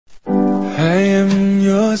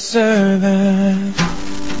your servant,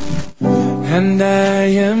 and I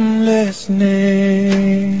am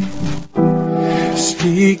listening.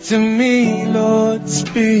 Speak to me, Lord,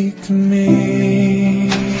 speak to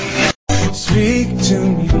me. Speak to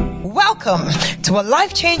me. Welcome to a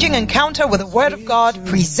life-changing encounter with the Word of God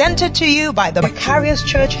presented to you by the Makarios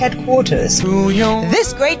Church headquarters.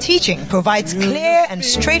 This great teaching provides clear and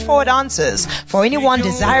straightforward answers for anyone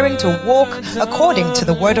desiring to walk according to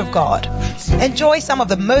the Word of God. Enjoy some of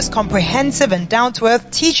the most comprehensive and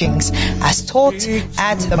down-to-earth teachings as taught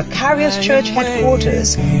at the Makarios Church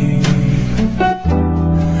headquarters.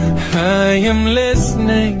 I am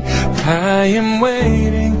listening, I am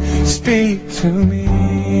waiting, speak to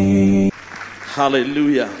me.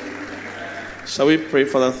 Hallelujah. Shall we pray?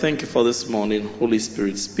 Father, thank you for this morning. Holy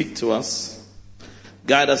Spirit, speak to us.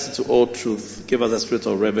 Guide us into all truth. Give us a spirit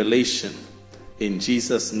of revelation. In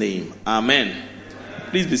Jesus' name, amen.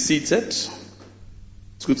 Please be seated. It's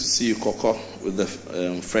good to see you, Coco, with the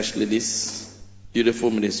fresh ladies. Beautiful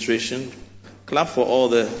ministration. Clap for all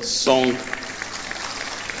the song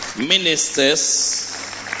ministers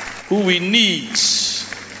who we need,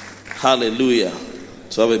 hallelujah,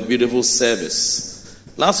 to have a beautiful service.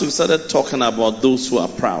 Last week we started talking about those who are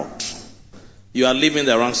proud. You are leaving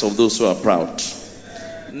the ranks of those who are proud.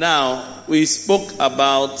 Now, we spoke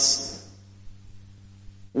about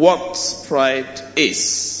what pride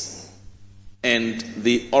is and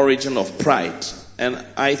the origin of pride. And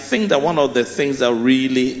I think that one of the things that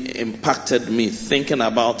really impacted me thinking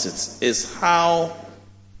about it is how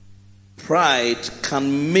pride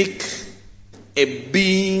can make a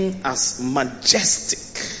being as majestic.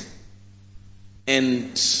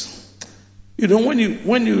 And when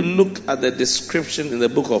you look at the description in the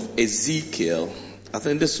book of Ezekiel, I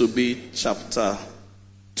think this will be chapter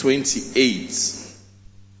 28,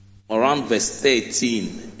 around verse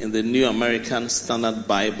 13 in the New American Standard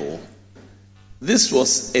Bible. This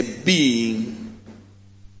was a being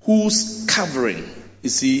whose covering, you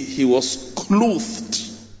see, he was clothed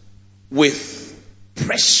with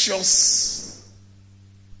precious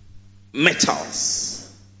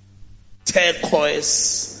metals,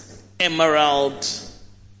 turquoise, emerald.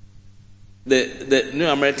 The New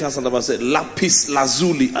American Standard Bible said lapis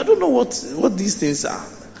lazuli. I don't know what these things are.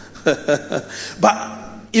 But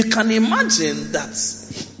you can imagine that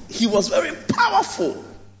he was very powerful.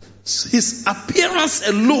 His appearance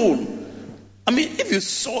alone. I mean, if you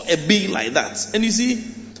saw a being like that, and you see,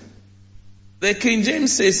 the King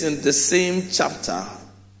James says in the same chapter,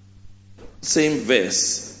 same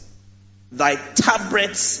verse, thy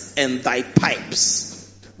tabrets and thy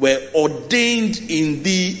pipes were ordained in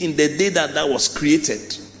thee in the day that was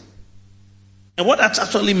created. And what that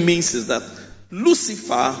actually means is that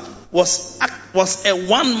Lucifer was a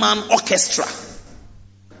one-man orchestra.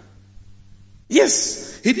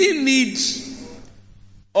 Yes, he didn't need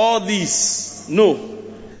all these. No,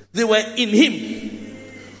 they were in him.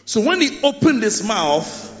 So when he opened his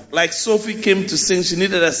mouth, like Sophie came to sing, she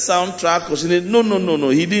needed a soundtrack, or she needed, no.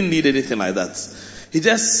 He didn't need anything like that. He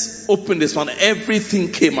just opened his mouth,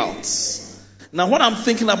 everything came out. Now what I'm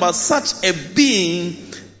thinking about, such a being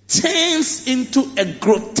turns into a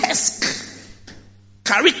grotesque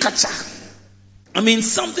caricature. I mean,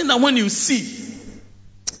 something that when you see,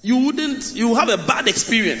 you have a bad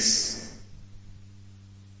experience.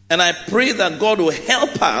 And I pray that God will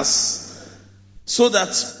help us so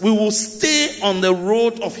that we will stay on the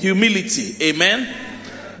road of humility. Amen.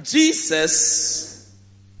 Jesus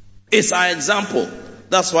is our example.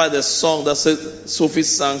 That's why the song that Sophie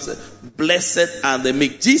sang, blessed are the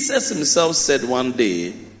meek. Jesus himself said one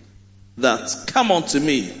day that, come unto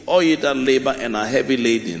me, all ye that labor and are heavy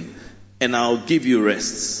laden, and I'll give you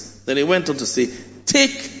rest. Then he went on to say,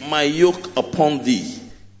 take my yoke upon thee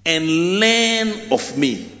and learn of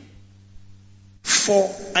me. For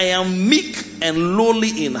I am meek and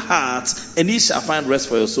lowly in heart, and ye shall find rest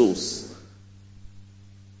for your souls.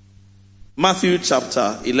 Matthew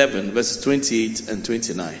chapter 11, verses 28 and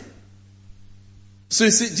 29. So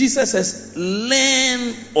you see, Jesus says,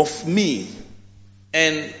 learn of me.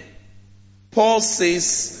 And Paul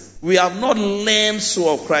says, we have not learned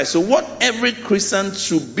so of Christ. So what every Christian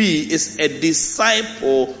should be is a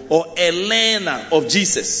disciple or a learner of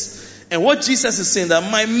Jesus. And what Jesus is saying,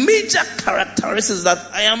 that my major characteristic is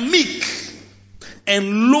that I am meek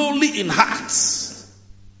and lowly in heart.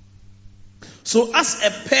 So as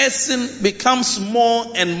a person becomes more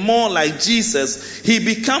and more like Jesus, he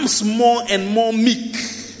becomes more and more meek.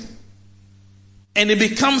 And he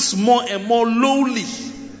becomes more and more lowly.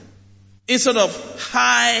 Instead of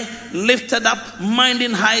high, lifted up,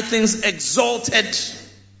 minding high things, exalted.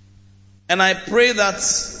 And I pray that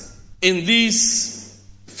in these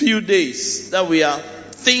few days that we are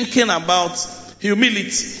thinking about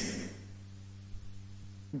humility.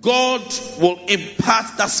 God will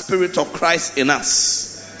impart that spirit of Christ in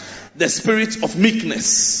us. The spirit of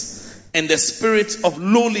meekness and the spirit of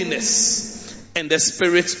lowliness and the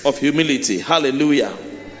spirit of humility. Hallelujah.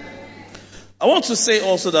 I want to say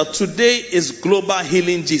also that today is Global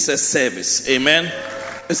Healing Jesus Service. Amen.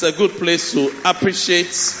 It's a good place to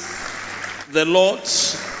appreciate the Lord,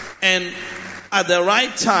 and at the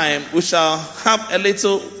right time we shall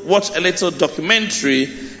watch a little documentary,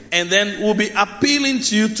 and then we'll be appealing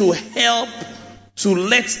to you to help to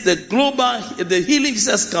let the Healing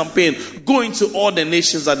Jesus campaign go into all the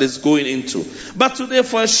nations that it's going into. But today,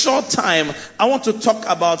 for a short time, I want to talk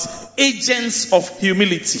about agents of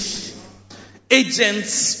humility.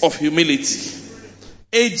 Agents of humility.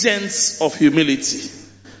 Agents of humility.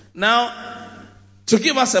 Now, to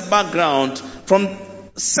give us a background, from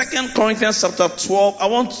 2 Corinthians chapter 12, I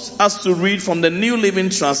want us to read from the New Living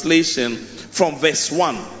Translation from verse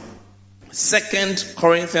 1. 2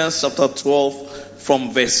 Corinthians chapter 12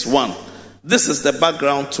 from verse 1. This is the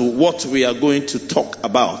background to what we are going to talk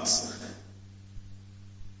about.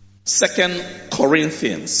 2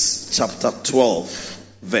 Corinthians chapter 12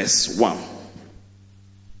 verse 1.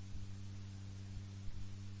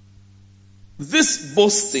 This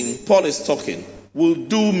boasting, Paul is talking, will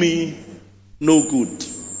do me no good.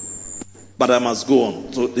 But I must go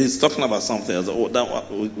on. So he's talking about something else.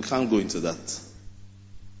 We can't go into that.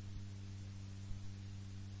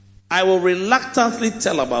 I will reluctantly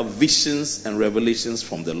tell about visions and revelations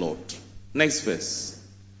from the Lord. Next verse.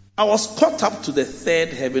 I was caught up to the third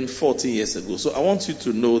heaven 14 years ago. So I want you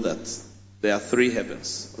to know that there are 3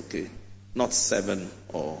 heavens. Okay. Not 7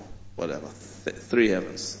 or whatever. 3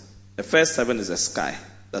 heavens. The first heaven is a sky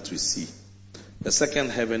that we see. The second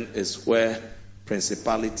heaven is where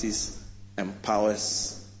principalities and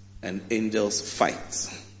powers and angels fight.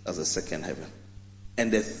 That's the second heaven. And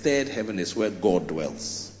the third heaven is where God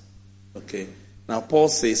dwells. Okay. Now Paul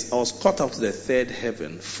says, I was caught up to the third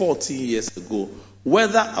heaven 14 years ago.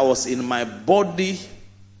 Whether I was in my body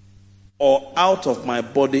or out of my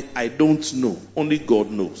body, I don't know. Only God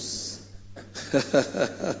knows.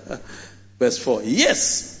 Verse 4.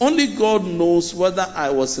 Yes, only God knows whether I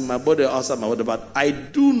was in my body or outside my body. But I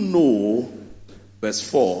do know, verse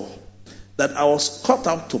 4, that I was caught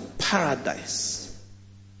up to paradise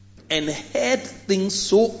and heard things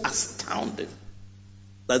so astounding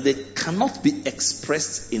that they cannot be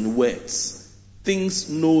expressed in words. Things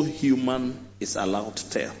no human is allowed to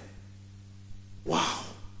tell. Wow.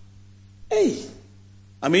 Hey.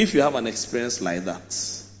 I mean, if you have an experience like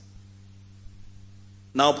that.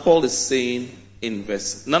 Now Paul is saying in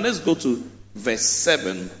verse... Now let's go to verse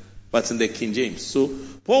 7, but in the King James. So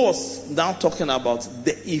Paul was now talking about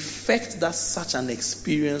the effect that such an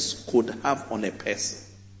experience could have on a person.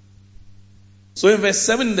 So in verse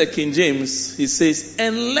 7 in the King James, he says,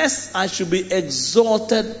 unless I should be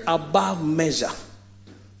exalted above measure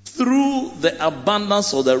through the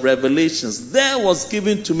abundance of the revelations, there was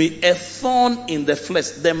given to me a thorn in the flesh,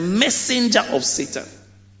 the messenger of Satan,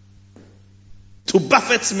 to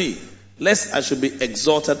buffet me, lest I should be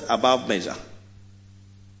exalted above measure.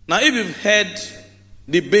 Now, if you've heard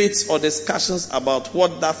debates or discussions about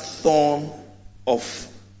what that thorn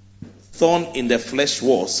in the flesh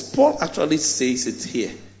was, Paul actually says it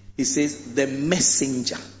here. He says, the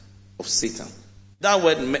messenger of Satan.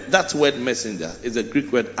 That word messenger is a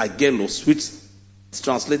Greek word agelos, which is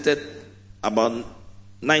translated about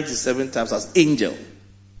 97 times as angel.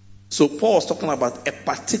 So Paul was talking about a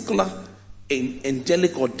particular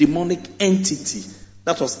angelic or demonic entity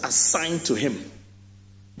that was assigned to him,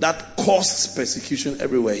 that caused persecution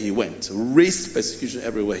everywhere he went, raised persecution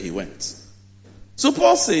everywhere he went. So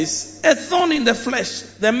Paul says, a thorn in the flesh,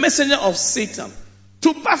 the messenger of Satan,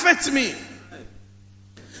 to buffet me,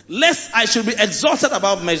 lest I should be exalted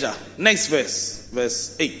above measure. Next verse,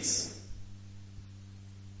 verse 8.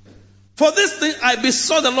 For this thing I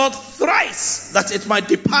besought the Lord thrice, that it might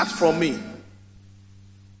depart from me.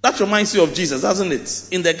 That reminds you of Jesus, doesn't it?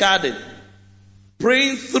 In the garden,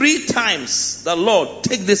 praying 3 times, the Lord,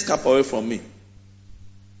 take this cup away from me.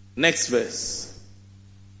 Next verse.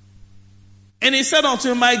 And he said unto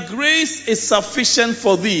him, my grace is sufficient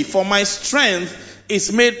for thee, for my strength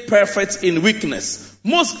is made perfect in weakness.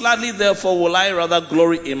 Most gladly, therefore, will I rather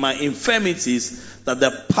glory in my infirmities, that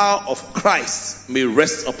the power of Christ may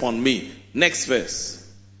rest upon me. Next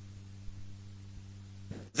verse.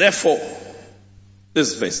 Therefore,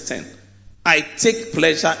 this is verse 10. I take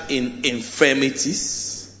pleasure in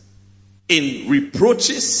infirmities, in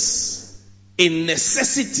reproaches, in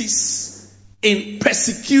necessities, in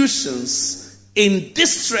persecutions, in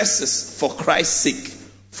distresses for Christ's sake,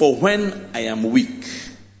 for when I am weak,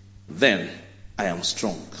 then I am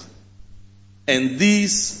strong. And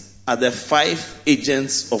these are the 5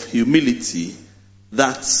 agents of humility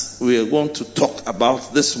that we are going to talk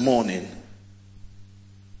about this morning.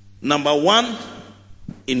 Number 1,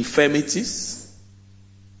 infirmities.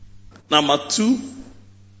 Number 2,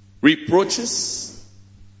 reproaches.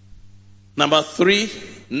 Number 3,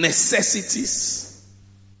 necessities.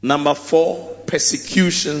 Number 4,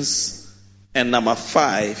 persecutions. And number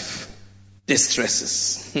 5,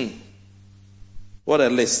 distresses. What a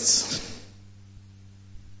list.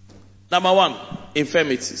 Number 1,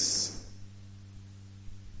 infirmities.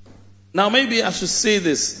 Now maybe I should say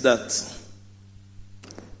this, that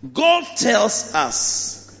God tells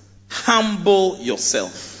us, humble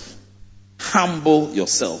yourself. Humble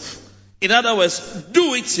yourself. In other words,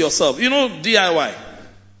 do it yourself. You know, DIY.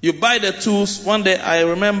 You buy the tools. One day I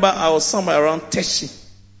remember I was somewhere around Teshi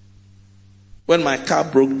when my car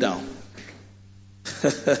broke down.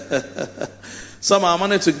 Somehow I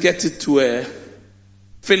managed to get it to a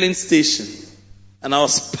filling station. And I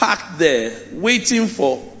was parked there waiting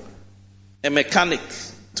for a mechanic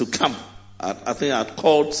to come. I think I'd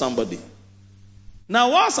called somebody. Now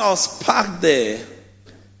whilst I was parked there,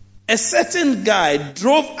 a certain guy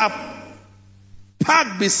drove up,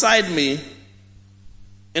 parked beside me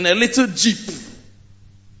in a little Jeep,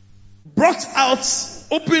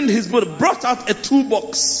 opened his bonnet, brought out a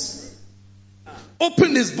toolbox,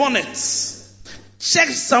 opened his bonnet,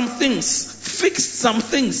 checked some things, fixed some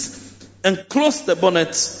things, and closed the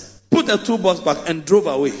bonnet, put the toolbox back, and drove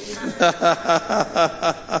away.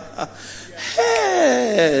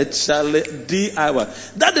 Hey, Charlie,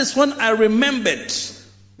 DIY. That is when I remembered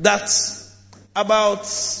that about,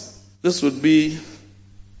 this would be,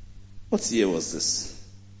 what year was this?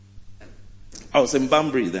 I was in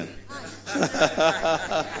Banbury then.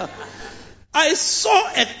 I saw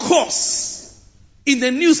a course in the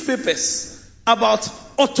newspapers about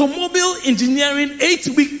automobile engineering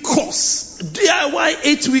 8-week course, DIY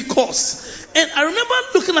 8-week course. And I remember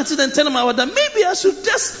looking at it and telling my mother, maybe I should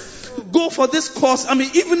just go for this course,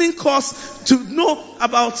 evening course, to know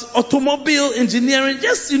about automobile engineering,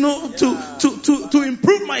 just, to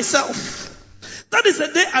improve myself. That is the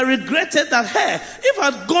day I regretted that, hey, if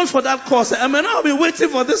I'd gone for that course, I may not be waiting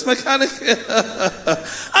for this mechanic.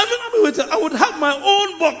 I may not be waiting. I would have my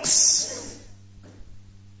own box.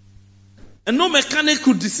 And no mechanic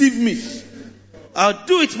could deceive me. I'll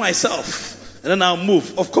do it myself. And then I'll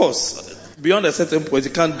move. Of course, beyond a certain point,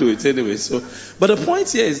 you can't do it anyway. But the point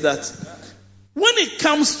here is that when it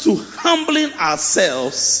comes to humbling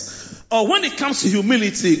ourselves, or when it comes to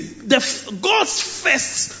humility, God's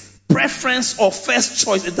first preference or first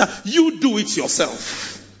choice is that you do it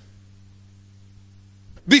yourself.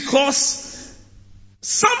 Because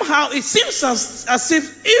somehow it seems as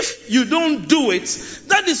if you don't do it,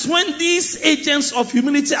 that is when these agents of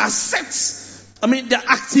humility are set. They're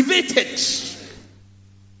activated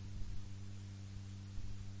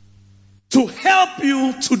to help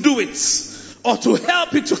you to do it, or to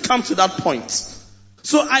help you to come to that point.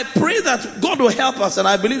 So I pray that God will help us, and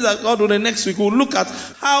I believe that God will, the next week, will look at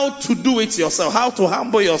how to do it yourself, how to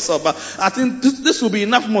humble yourself. But I think this will be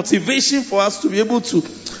enough motivation for us to be able to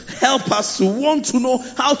help us to want to know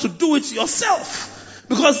how to do it yourself.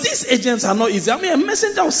 Because these agents are not easy. A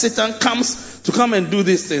messenger of Satan comes to come and do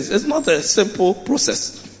these things. It's not a simple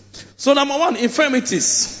process. So number 1,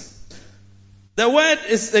 infirmities. The word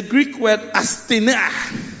is the Greek word asthenia,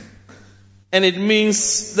 and it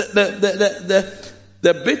means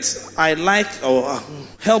the bit I like, or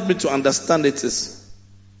help me to understand it, is,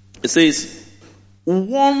 it says,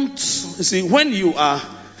 want. You see, when you are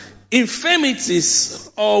infirmities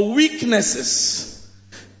or weaknesses,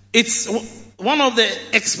 it's one of the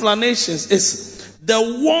explanations is the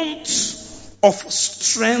want of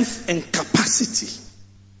strength and capacity.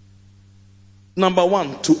 Number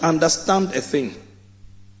 1, to understand a thing.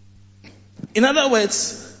 In other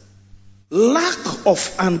words, lack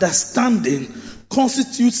of understanding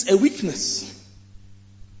constitutes a weakness.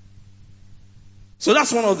 So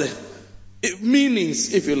that's one of the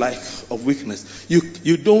meanings, if you like, of weakness.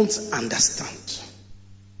 You don't understand.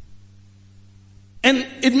 And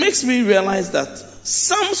it makes me realize that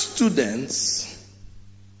some students,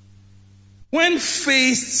 when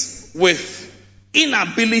faced with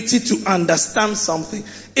inability to understand something,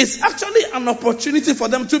 it's actually an opportunity for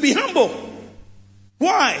them to be humble.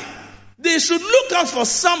 Why? They should look out for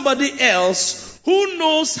somebody else who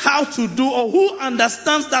knows how to do, or who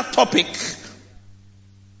understands that topic,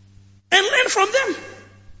 and learn from them.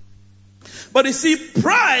 But you see,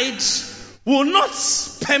 pride will not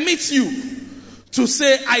permit you to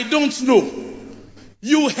say, I don't know.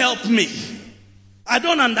 You help me. I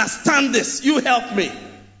don't understand this. You help me.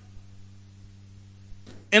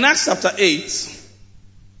 In Acts chapter 8,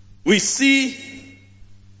 we see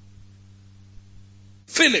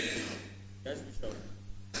Philip.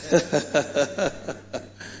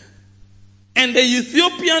 And the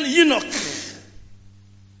Ethiopian eunuch.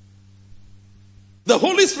 The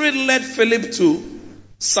Holy Spirit led Philip to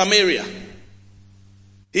Samaria.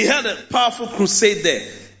 He had a powerful crusade there.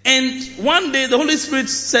 And one day the Holy Spirit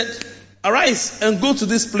said, arise and go to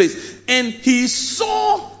this place. And he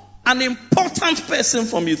saw an important person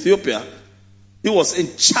from Ethiopia. He was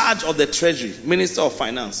in charge of the treasury, Minister of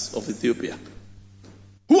Finance of Ethiopia,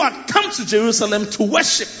 who had come to Jerusalem to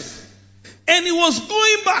worship. And he was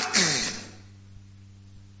going back.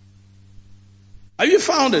 Have you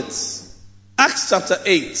found it? Acts chapter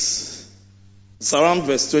 8. It's around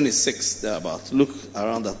verse 26 thereabout. Look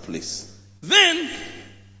around that place. Then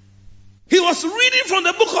he was reading from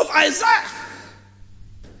the book of Isaiah.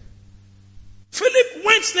 Philip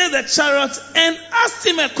went near the chariot and asked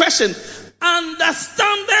him a question.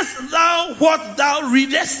 Understandest thou what thou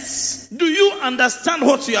readest? Do you understand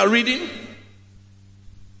what you are reading?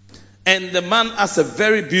 And the man asked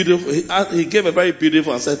he gave a very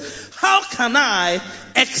beautiful answer. How can I,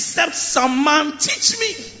 except some man teach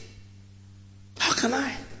me? How can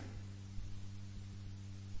I?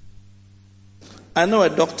 I know a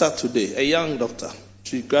doctor today, a young doctor.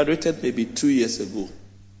 She graduated maybe 2 years ago.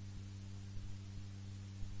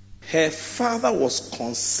 Her father was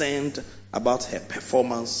concerned about her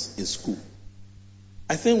performance in school.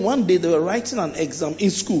 I think one day they were writing an exam in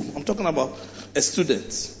school. I'm talking about a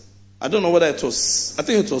student. I don't know whether I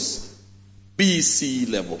think it was BC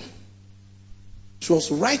level. She was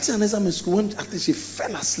writing an exam in school when I think she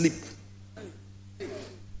fell asleep.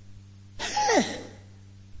 Hey,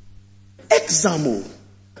 exam.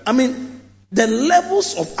 I mean, the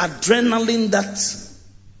levels of adrenaline that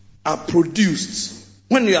are produced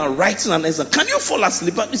when you are writing an exam. Can you fall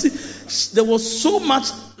asleep? But you see, there was so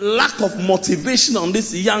much lack of motivation on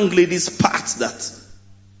this young lady's part that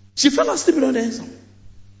she fell asleep on the exam.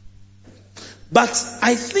 But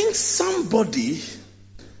I think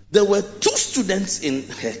there were 2 students in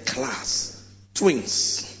her class, twin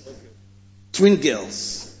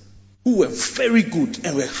girls, who were very good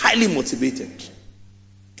and were highly motivated.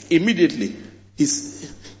 Immediately,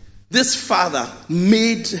 this father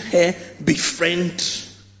made her befriend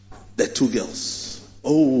the 2 girls.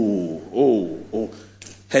 Oh.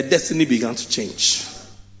 Her destiny began to change.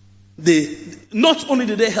 Not only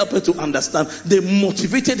did they help her to understand, they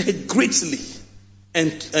motivated her greatly.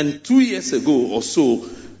 And 2 years ago or so,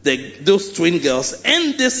 those twin girls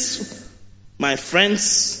and this, my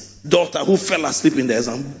friend's daughter who fell asleep in the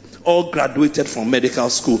exam, all graduated from medical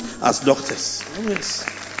school as doctors. Oh, yes.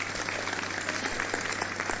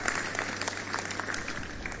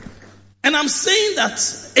 And I'm saying that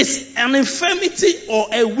it's an infirmity or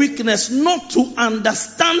a weakness not to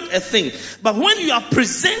understand a thing. But when you are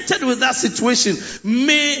presented with that situation,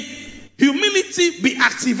 may humility be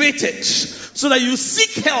activated so that you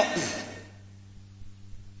seek help.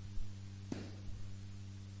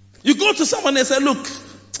 You go to someone and say, look,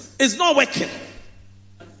 it's not working.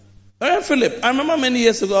 Philip, I remember many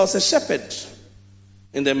years ago I was a shepherd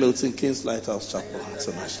in the Milton Keynes Lighthouse Chapel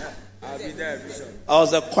International. I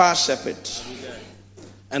was a choir shepherd.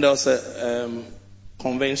 And there was a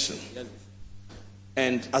convention.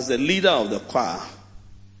 And as the leader of the choir,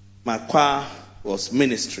 my choir was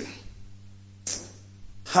ministering.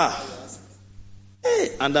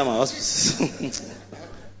 Hey, under my auspices.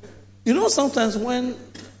 You know, sometimes when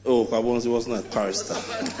Kwabonzi wasn't a chorister.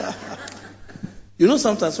 You know,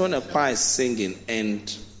 sometimes when a choir is singing and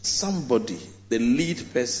somebody, the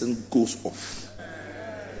lead person, goes off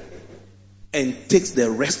and takes the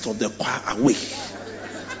rest of the choir away.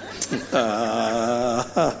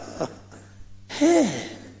 Hey,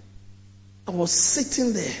 I was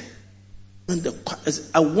sitting there when the choir,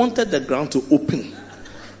 I wanted the ground to open,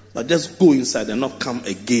 but just go inside and not come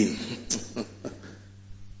again.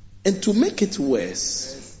 And to make it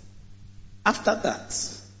worse, after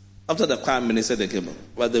the choir minister, they came up.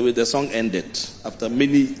 By the way, the song ended. After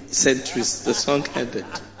many centuries, the song ended.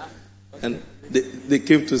 And they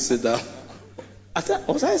came to sit down.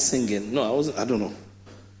 Was I singing? No, I wasn't. I don't know.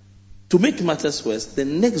 To make matters worse, the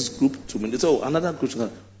next group to me, another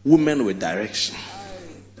group, women with direction.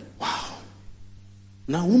 Wow.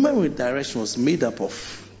 Now, women with direction was made up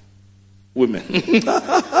of women.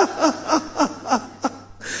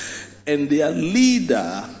 And their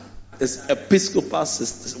leader is Episcopal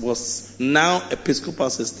sister, was now Episcopal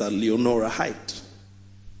sister Leonora Height,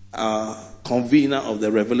 convener of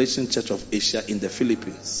the Revelation Church of Asia in the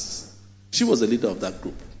Philippines. She was the leader of that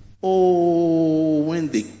group. Oh, when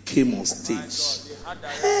they came on stage.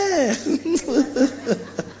 Hey.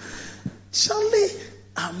 Charlie,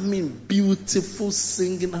 I mean, beautiful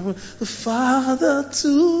singing. The father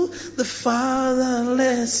to the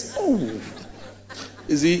fatherless. Oh.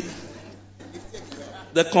 You see,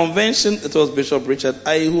 the convention, it was Bishop Richard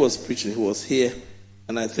I who was preaching, who was here.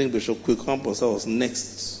 And I think Bishop Kwekwampos was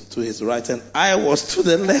next to his right, and I was to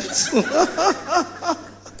the left.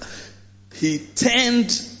 He turned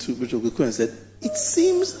to Bishop Kwekwampos and said, "It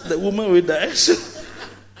seems the woman with direction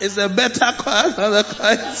is a better choir than the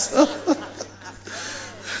choir." So,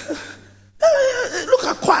 look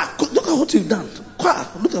at choir. Look at what you've done. Choir.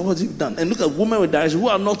 Look at what you've done. And look at women with direction who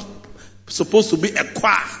are not supposed to be a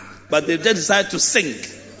choir, but they just decided to sing.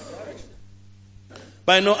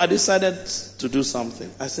 But I decided to do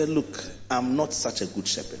something. I said, look, I'm not such a good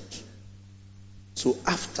shepherd. So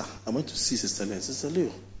after, I went to see Sister Leo. Sister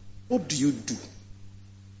Leo, what do you do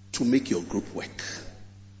to make your group work?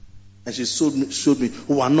 And she showed me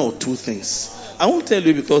one or two things. I won't tell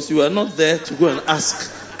you because you are not there to go and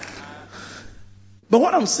ask. But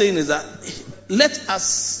what I'm saying is that let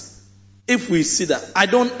us, if we see that I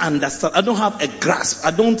don't understand, I don't have a grasp,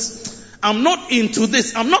 I'm not into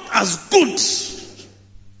this, I'm not as good.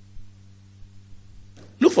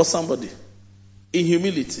 Look for somebody in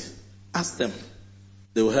humility. Ask them.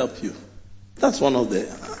 They will help you. That's one of the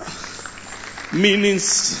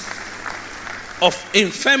meanings of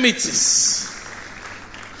infirmities.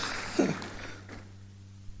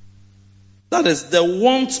 That is the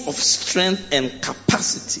want of strength and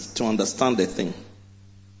capacity to understand the thing.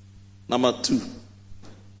 Number 2,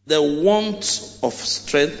 the want of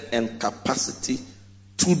strength and capacity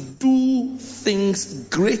to do things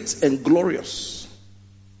great and glorious.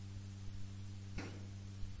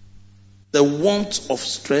 The want of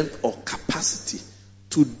strength or capacity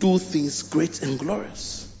to do things great and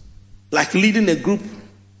glorious. Like leading a group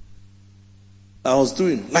I was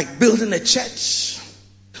doing. Like building a church.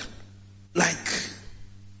 Like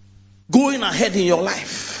going ahead in your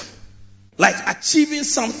life. Like achieving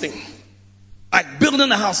something. Like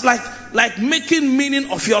building a house. Like making meaning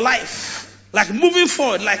of your life. Like moving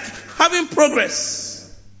forward. Like having progress.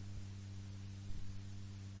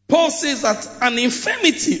 Paul says that an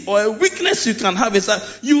infirmity or a weakness you can have is that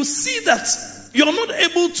you see that you're not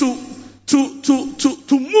able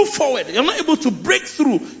to move forward. You're not able to break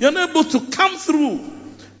through. You're not able to come through.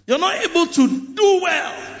 You're not able to do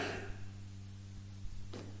well.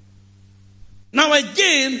 Now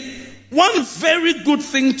again, one very good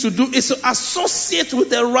thing to do is to associate with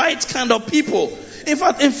the right kind of people. In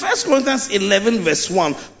fact, in 1 Corinthians 11 verse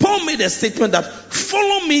 1, Paul made a statement that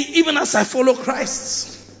follow me even as I follow Christ.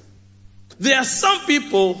 There are some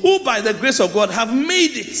people who by the grace of God have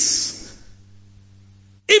made it.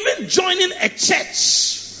 Even joining a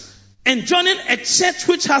church and joining a church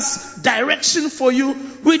which has direction for you,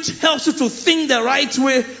 which helps you to think the right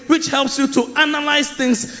way, which helps you to analyze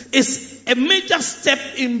things, is a major step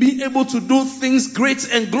in being able to do things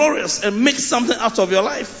great and glorious and make something out of your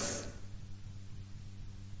life.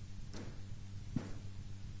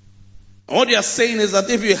 And what they are saying is that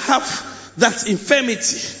if you have that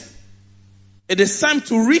infirmity, it is time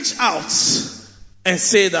to reach out and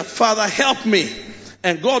say that, Father, help me.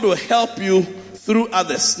 And God will help you through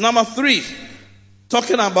others. Number 3,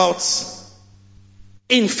 talking about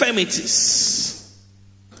infirmities.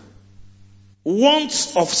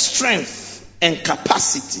 Want of strength and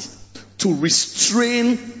capacity to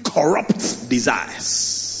restrain corrupt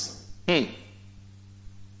desires. To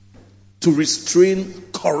restrain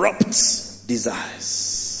corrupt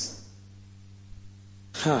desires.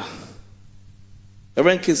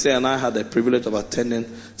 Reverend Kinsey and I had the privilege of attending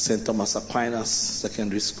St. Thomas Aquinas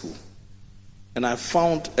Secondary School. And I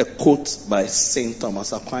found a quote by St.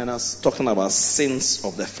 Thomas Aquinas talking about sins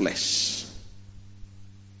of the flesh.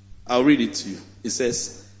 I'll read it to you. It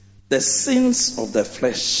says, the sins of the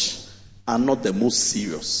flesh are not the most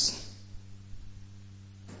serious.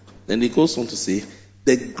 Then he goes on to say,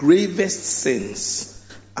 the gravest sins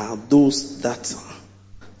are those that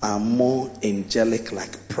are more angelic,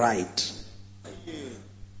 like pride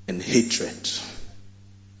and hatred.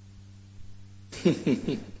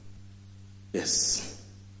 Yes.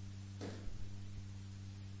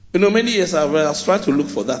 Many years I was trying to look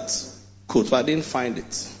for that quote, but I didn't find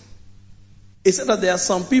it. It said that there are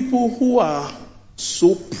some people who are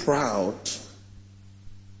so proud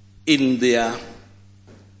in their,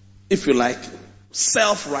 if you like,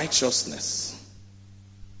 self-righteousness,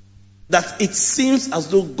 that it seems as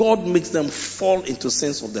though God makes them fall into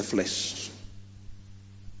sins of the flesh.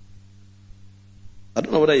 I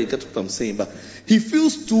don't know whether you get what I'm saying, but he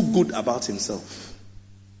feels too good about himself.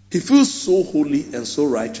 He feels so holy and so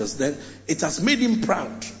righteous. Then it has made him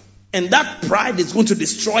proud. And that pride is going to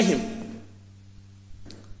destroy him.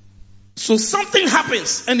 So something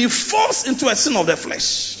happens and he falls into a sin of the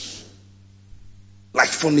flesh. Like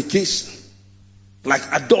fornication. Like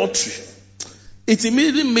adultery. It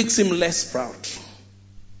immediately makes him less proud.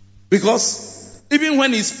 Because even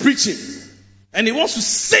when he's preaching and he wants to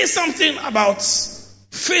say something about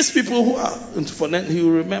face people who are into fornication, he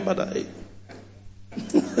will remember that.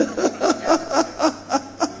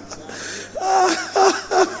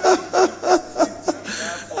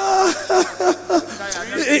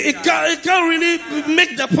 It can't really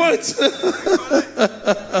make the point.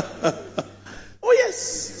 Oh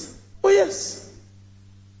yes. Oh yes.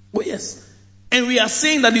 Oh yes. And we are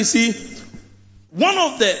saying that, you see, one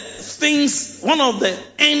of the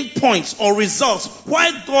end points or results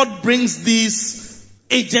why God brings these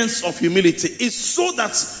agents of humility is so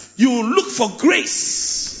that you look for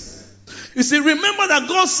grace. You see, remember that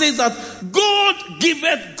God says that God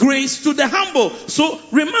giveth grace to the humble. So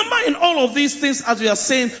remember in all of these things, as we are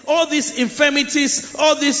saying, all these infirmities,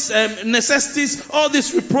 all these necessities, all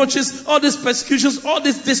these reproaches, all these persecutions, all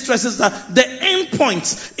these distresses, that the end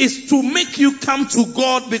point is to make you come to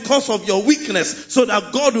God because of your weakness, so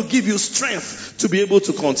that God will give you strength to be able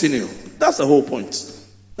to continue. That's the whole point.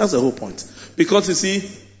 That's the whole point. Because you see,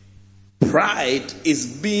 pride is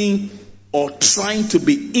being or trying to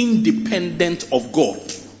be independent of God.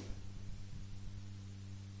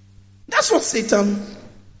 That's what Satan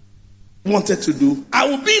wanted to do. I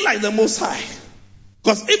will be like the Most High.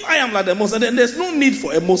 Because if I am like the Most High, then there's no need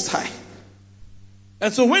for a Most High.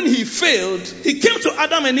 And so when he failed, he came to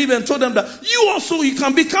Adam and Eve and told them that you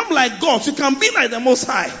can become like God. You can be like the Most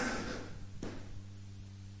High.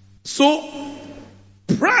 So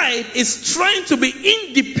pride is trying to be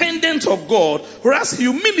independent of God, whereas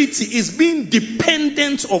humility is being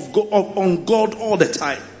dependent on God all the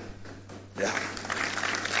time.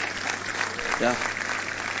 Yeah.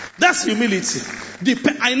 That's humility.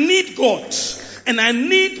 I need God, and I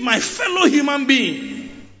need my fellow human being,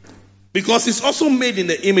 because it's also made in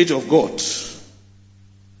the image of God.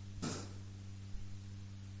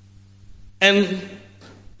 And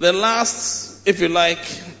the last, if you like,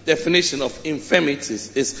 definition of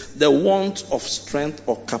infirmities is the want of strength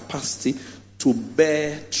or capacity to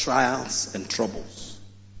bear trials and troubles.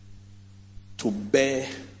 To bear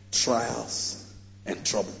trials and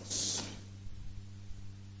troubles.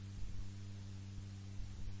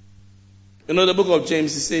 You know, the book of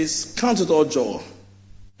James, it says, count it all joy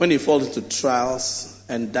when you fall into trials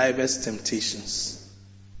and diverse temptations.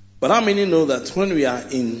 But how many know that when we are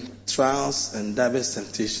in trials and diverse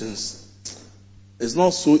temptations, it's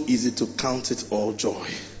not so easy to count it all joy.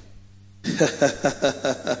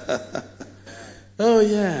 Oh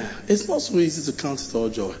yeah, it's not so easy to count it all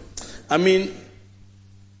joy. I mean,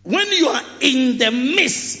 when you are in the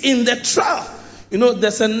midst, in the trial, you know,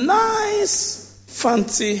 there's a nice,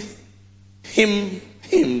 fancy hymn.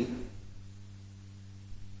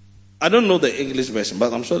 I don't know the English version,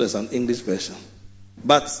 but I'm sure there's an English version.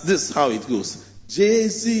 But this is how it goes.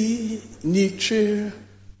 Jezi niche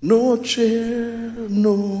no chair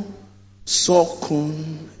no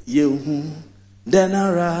sokun yehu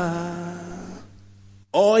denara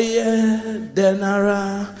oye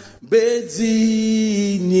denara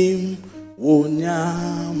bedi nim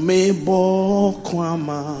wonya mebo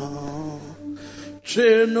kwama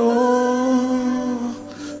cheno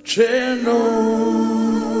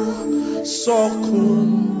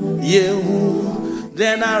sokun yehu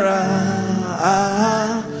denara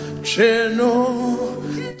cheno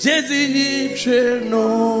jedini cheno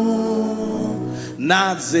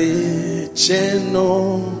naze cheno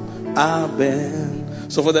aben.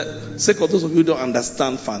 So for the sake of those of you who don't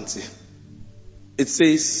understand fancy, it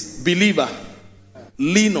says, believer,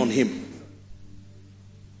 lean on him.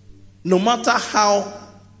 No matter how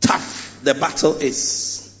tough the battle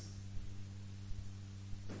is,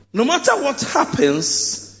 no matter what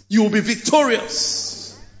happens, you will be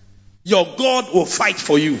victorious. Your God will fight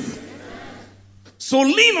for you. So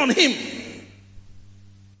lean on him,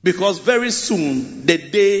 because very soon the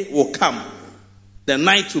day will come. The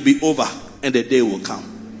night will be over and the day will come.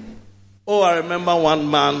 Oh, I remember one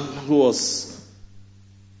man we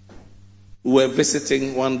were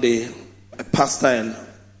visiting one day, a pastor and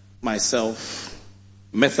myself,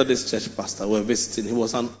 Methodist church pastor, were visiting. He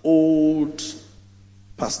was an old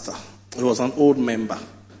pastor. He was an old member,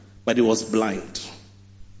 but he was blind.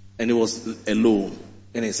 And he was alone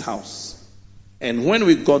in his house. And when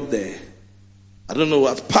we got there, I don't know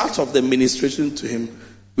what part of the ministration to him,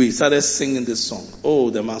 we started singing this song. Oh,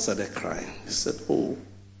 the man started crying. He said, oh,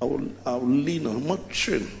 I'll lean on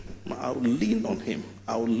him. I'll lean on him.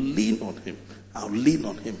 I'll lean on him. I'll lean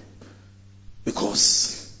on him.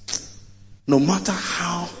 Because no matter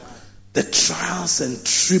how the trials and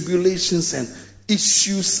tribulations and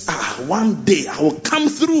issues are, one day I will come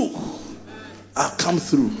through. I'll come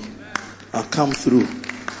through. I'll come through.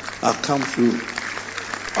 I'll come through.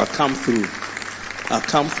 I'll come through. I'll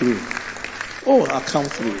come through. Oh, I'll come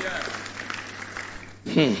through.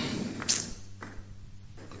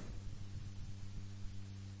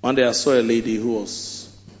 One day I saw a lady who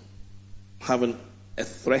was having a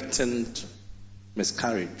threatened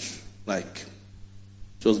miscarriage. Like,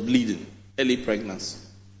 she was bleeding, early pregnancy.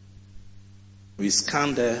 We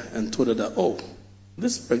scanned her and told her that, oh,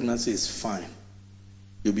 this pregnancy is fine.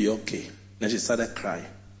 You'll be okay. Then she started crying.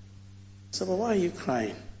 I said, but why are you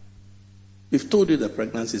crying? We've told you the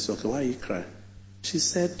pregnancy is okay. Why are you crying? She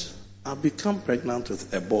said, I've become pregnant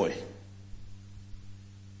with a boy.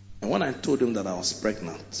 And when I told him that I was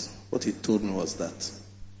pregnant, what he told me was that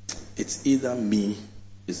it's either me,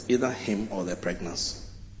 it's either him or the pregnancy.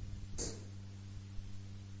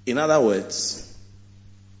 In other words,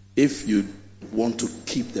 if you want to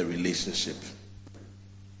keep the relationship,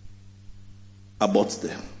 abort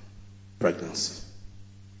the pregnancy.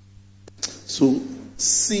 So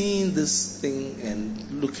seeing this thing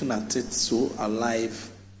and looking at it so alive,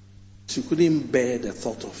 she couldn't bear the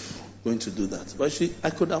thought of going to do that. But I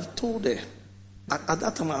could have told her. At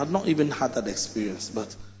that time, I had not even had that experience.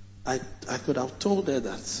 But I could have told her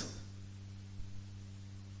that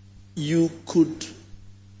you could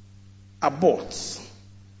abort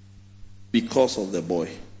because of the boy,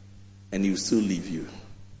 and he will still leave you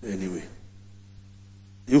anyway.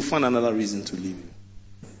 He'll find another reason to leave you.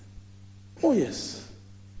 Oh, yes.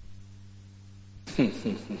 You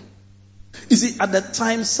see, at that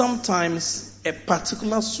time, sometimes a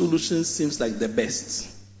particular solution seems like the best.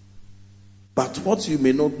 But what you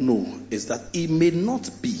may not know is that it may not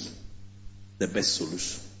be the best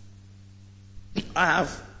solution.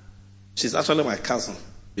 She's actually my cousin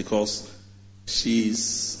because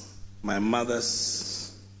she's my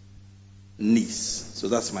mother's niece. So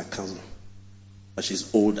that's my cousin. But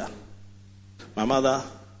she's older. My mother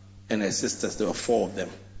and her sisters, there were 4 of them.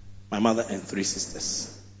 My mother and 3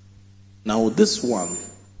 sisters. Now this one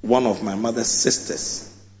of my mother's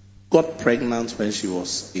sisters, got pregnant when she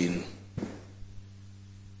was in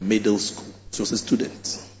middle school. She was a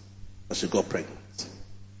student, but she got pregnant.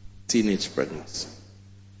 Teenage pregnancy.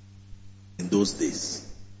 In those days.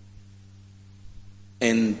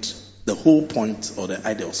 And the whole point or the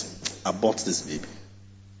idea was, abort this baby.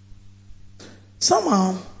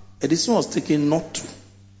 Somehow, a decision was taken not to.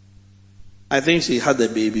 I think she had the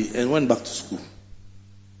baby and went back to school.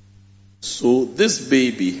 So this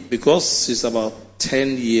baby, because she's about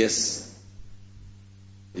 10 years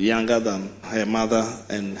younger than her mother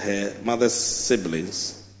and her mother's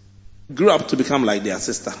siblings, grew up to become like their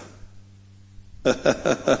sister.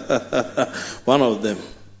 One of them.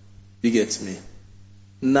 You get me?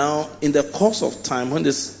 Now, in the course of time, when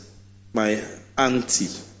my auntie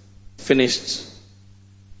finished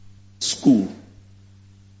school,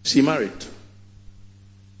 she married.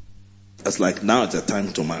 It's like now it's the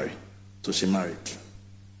time to marry. So she married.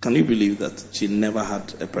 Can you believe that she never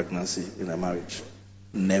had a pregnancy in a marriage?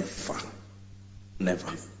 Never gave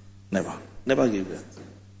birth.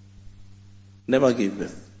 Never gave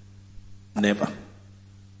birth. Never.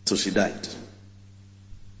 So she died.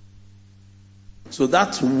 So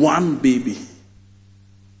that one baby,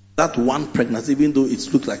 that one pregnancy, even though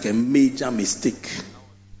it looked like a major mistake,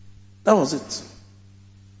 that was it.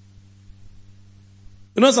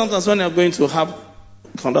 You know, sometimes when you're going to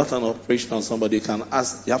conduct an operation on somebody, you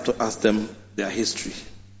have to ask them their history.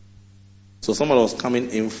 So somebody was coming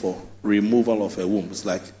in for removal of a womb. It's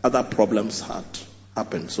like other problems had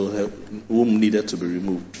happened, so her womb needed to be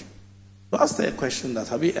removed. So I asked her a question that,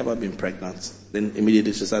 have you ever been pregnant? Then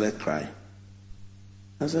immediately she started crying.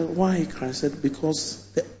 I said, why are you crying? She said,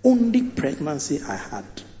 because the only pregnancy I had,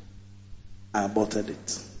 I aborted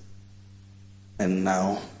it. And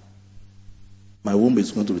now my womb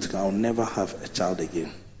is going to be taken. I'll never have a child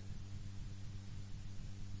again.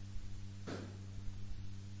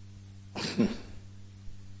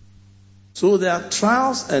 So there are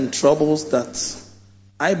trials and troubles that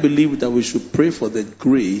I believe that we should pray for the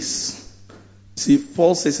grace. See,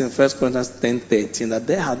 Paul says in 1 Corinthians 10:13 that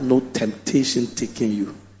there had no temptation taken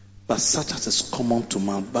you, but such as is common to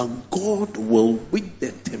man. But God will, with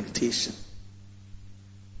the temptation,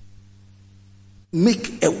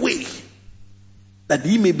 make a way that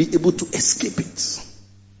ye may be able to escape it.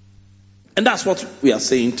 And that's what we are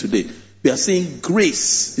saying today. We are saying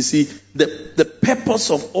grace. You see, the purpose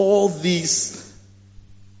of all these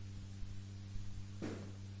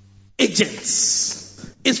agents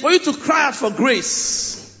is for you to cry out for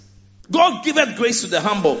grace. God giveth grace to the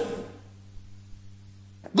humble.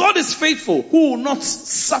 God is faithful, who will not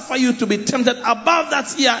suffer you to be tempted above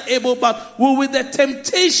that ye are able, but will with the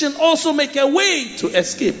temptation also make a way to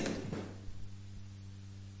escape,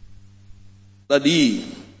 that ye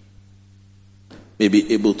may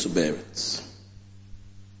be able to bear it.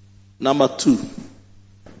 Number 2,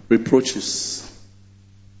 reproaches.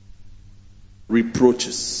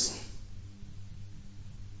 Reproaches.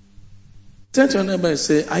 Turn to your neighbor and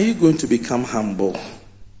say, are you going to become humble?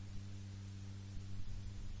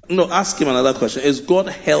 No, ask him another question. Is God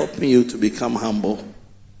helping you to become humble?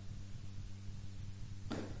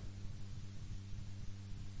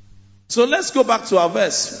 So let's go back to our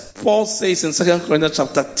verse. Paul says in 2 Corinthians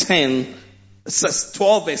chapter 10, it says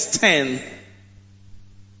 12 verse 10.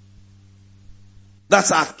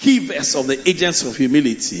 That's our key verse of the agents of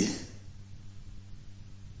humility.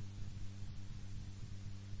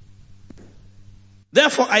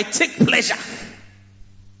 Therefore, I take pleasure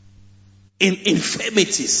in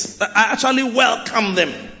infirmities. I actually welcome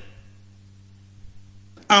them.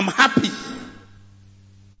 I'm happy.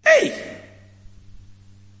 Hey!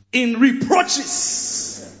 In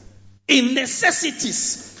reproaches, in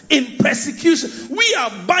necessities, in persecution. We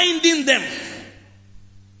are binding them.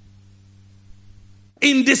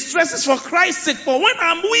 In distresses for Christ's sake. For when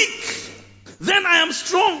I'm weak, then I am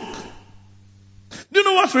strong. Do you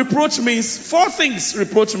know what reproach means? 4 things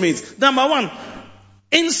reproach means. Number 1,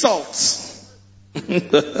 insult.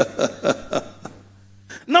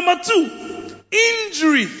 Number 2,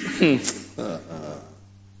 injury.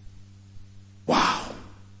 Wow.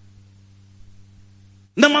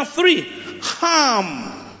 Number 3,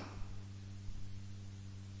 harm.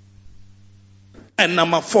 And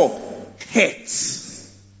number 4, hurt.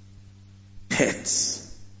 Hurt.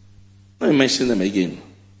 Let me mention them again.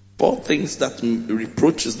 4 things that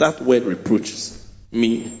reproaches, that word reproaches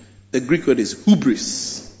me. The Greek word is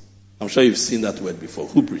hubris. I'm sure you've seen that word before.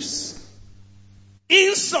 Hubris.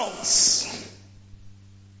 Insults.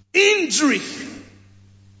 Injury.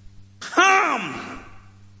 Harm.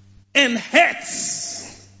 And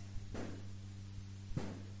hurts.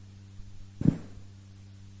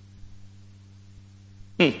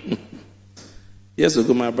 Years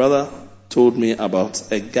ago, my brother told me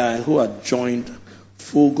about a guy who had joined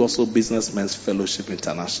Full Gospel Businessmen's Fellowship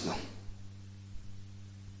International.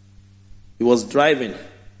 He was driving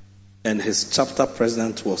and his chapter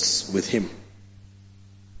president was with him.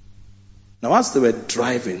 Now as they were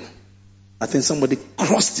driving, I think somebody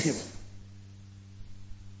crossed him.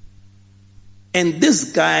 And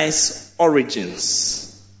this guy's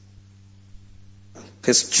origins,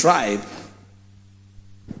 his tribe,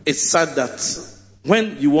 it said that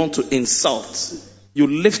when you want to insult, you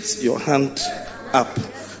lift your hand up.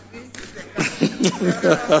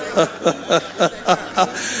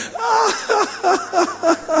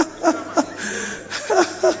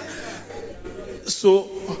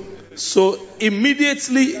 So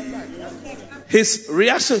immediately his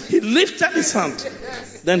reaction, he lifted his hand.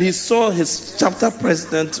 Then he saw his chapter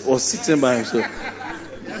president was sitting by himself.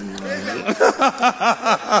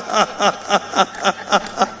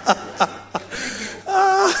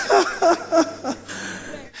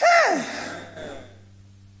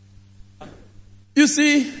 You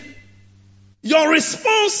see, your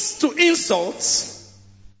response to insults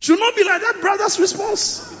should not be like that brother's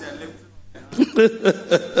response.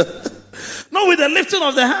 Not with the lifting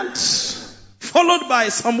of the hand, followed by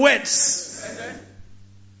some words.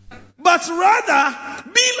 But rather,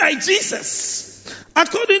 be like Jesus.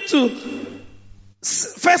 According to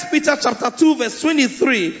 1 Peter chapter 2 verse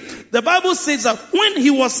 23, the Bible says that when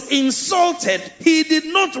he was insulted, he did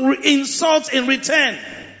not insult in return.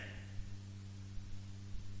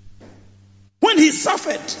 When he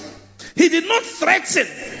suffered, he did not threaten,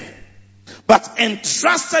 but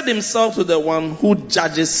entrusted himself to the one who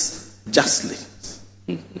judges justly.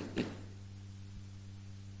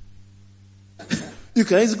 You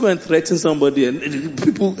can easily go and threaten somebody, and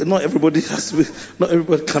people, not everybody can be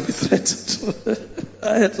threatened.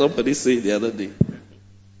 I heard somebody say the other day,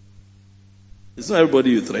 it's not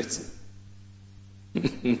everybody you threaten.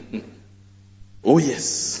 Oh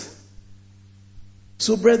yes.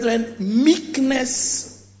 So brethren,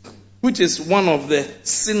 meekness, which is one of the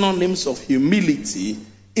synonyms of humility,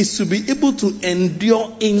 is to be able to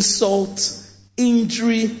endure insult,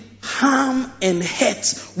 injury, harm, and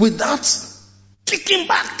hurt without kicking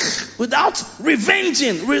back, without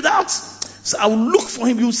revenging, without So I will look for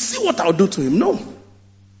him. You see what I'll do to him. No.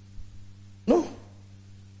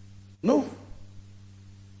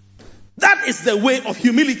 That is the way of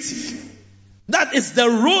humility. That is the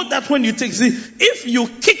road that when you take, see, if you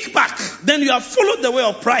kick back, then you have followed the way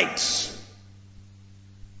of pride.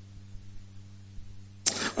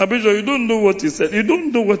 Abijah, you don't know what he said. You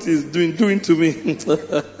don't know what he's doing to me.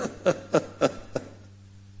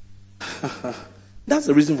 That's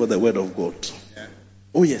the reason for the word of God. Yeah.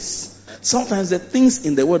 Oh yes. Sometimes the things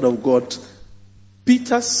in the word of God,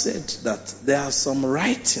 Peter said that there are some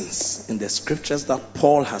writings in the scriptures that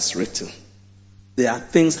Paul has written. There are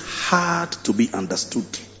things hard to be understood.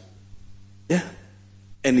 Yeah.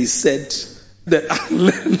 And he said, the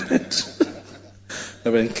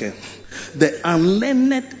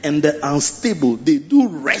unlearned and the unstable, they do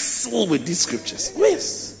wrestle with these scriptures.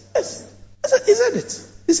 Yes.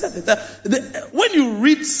 He said it. When you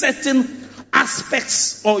read certain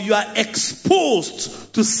aspects or you are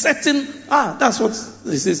exposed to certain, that's what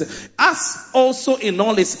he says. As also in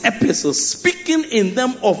all his epistles, speaking in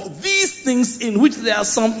them of these things in which there are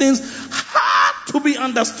some things hard to be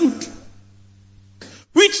understood,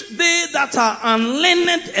 which they that are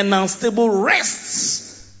unlearned and unstable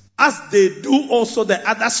rests, as they do also the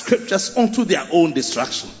other scriptures unto their own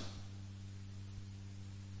destruction.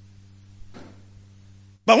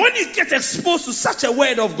 But when you get exposed to such a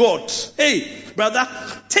word of God, hey, brother,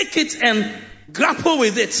 take it and grapple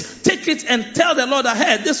with it. Take it and tell the Lord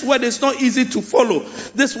ahead. This word is not easy to follow.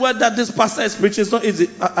 This word that this pastor is preaching is not easy.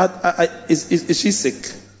 Is she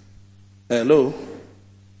sick? Hello?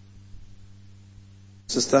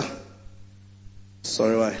 Sister?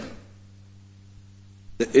 Sorry, why?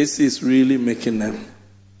 The AC is really making them.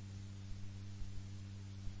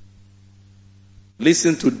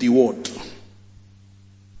 Listen to the word.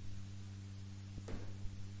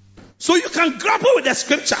 So you can grapple with the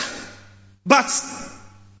scripture, but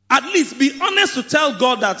at least be honest to tell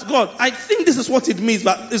God that, God, I think this is what it means,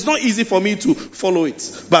 but it's not easy for me to follow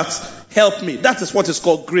it. But help me. That is what is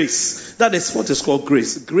called grace. That is what is called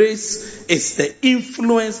grace. Grace is the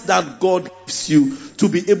influence that God gives you to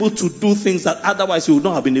be able to do things that otherwise you would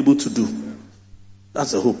not have been able to do. That's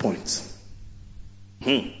the whole point.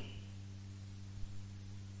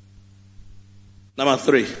 Number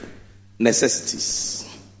 3, necessities.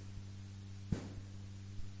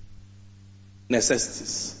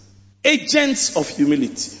 Necessities. Agents of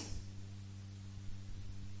humility.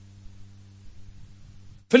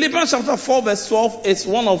 Philippians chapter 4 verse 12 is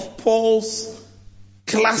one of Paul's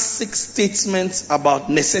classic statements about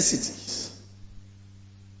necessities.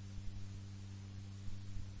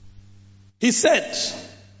 He said,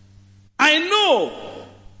 I know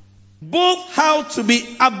both how to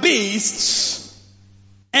be abased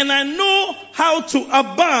and I know how to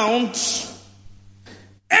abound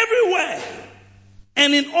everywhere.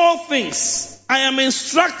 And in all things, I am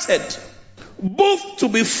instructed both to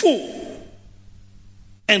be full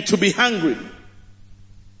and to be hungry,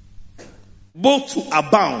 both to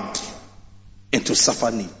abound and to suffer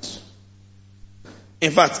need.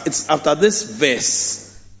 In fact, it's after this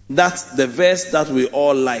verse, that's the verse that we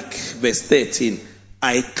all like, verse 13.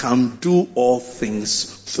 I can do all things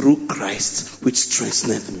through Christ, which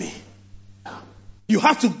strengtheneth me. You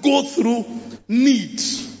have to go through need,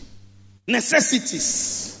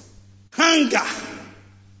 necessities, hunger,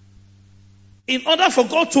 in order for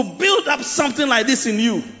God to build up something like this in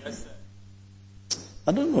you. Yes,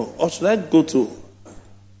 I don't know. Or should I go to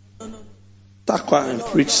Takwa and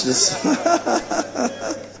preach this?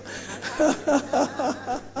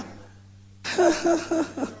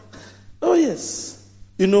 Oh yes.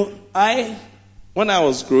 You know, when I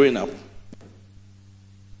was growing up,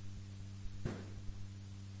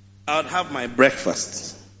 I would have my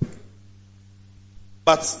breakfast.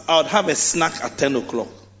 But I would have a snack at 10 o'clock.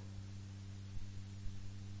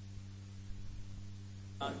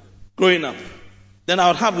 Growing up. Then I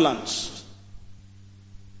would have lunch.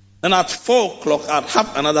 Then at 4 o'clock, I'd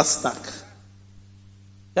have another snack.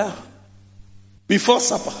 Yeah. Before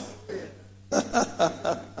supper.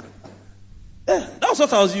 Yeah, that's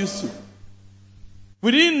what I was used to.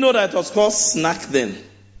 We didn't know that it was called snack then.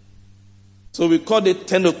 So we called it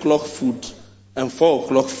 10 o'clock food and 4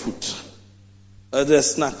 o'clock food. They're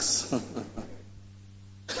snacks.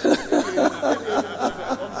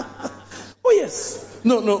 Oh yes.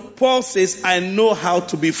 No. Paul says, I know how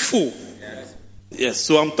to be full. Yes,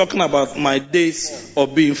 so I'm talking about my days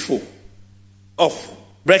of being full. Of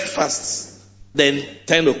breakfasts, then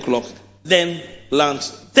 10 o'clock, then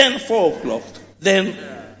lunch, then 4 o'clock, then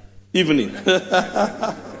evening.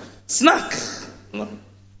 Snack. No.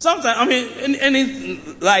 Sometimes, any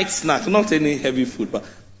light snack, not any heavy food, but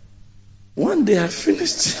One day I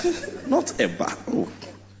finished, not a bar. Oh.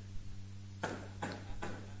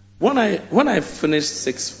 When I finished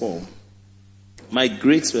sixth form, my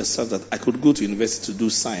grades were such that I could go to university to do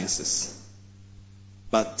sciences.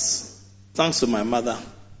 But thanks to my mother,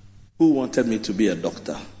 who wanted me to be a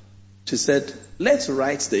doctor, she said, let's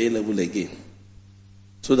write the A-level again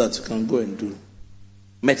so that you can go and do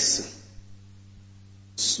medicine.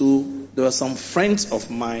 So there were some friends of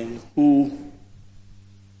mine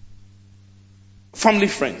family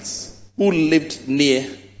friends, who lived near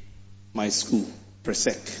my school,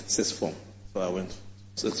 Presec, sixth form. So I went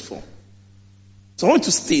sixth form. So I went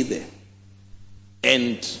to stay there.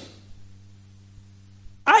 And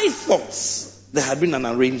I thought there had been an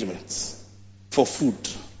arrangement for food.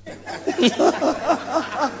 Hey,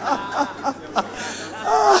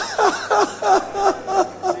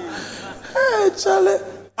 Charlie.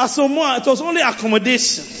 Asomani, it was only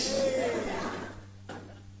accommodation.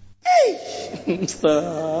 Hey.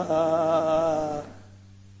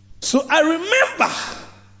 So I remember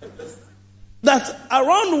that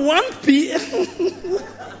around 1 p.m.,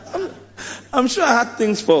 I'm sure I had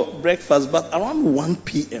things for breakfast, but around 1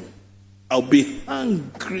 p.m., I'll be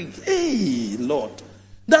hungry. Hey, Lord.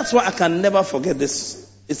 That's why I can never forget this.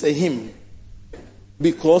 It's a hymn.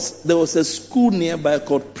 Because there was a school nearby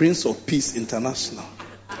called Prince of Peace International.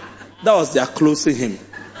 That was their closing hymn.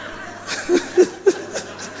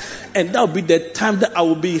 And that will be the time that I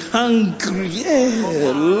will be hungry.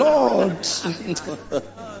 Yeah, Lord.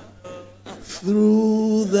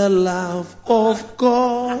 Through the love of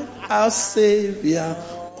God, our Savior,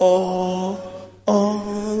 all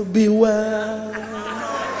be well.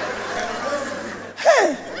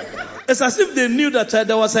 Hey, it's as if they knew that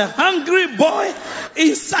there was a hungry boy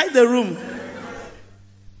inside the room.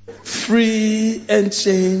 Free and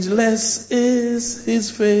changeless is his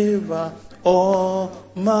favor. All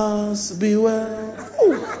must be well.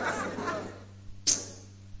 Ooh.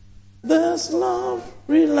 There's love,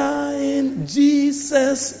 relying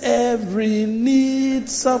Jesus, every need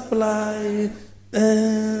supply.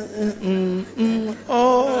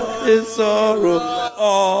 All is sorrow,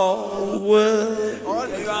 all will. All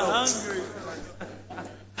you are hungry.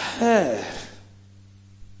 Hey.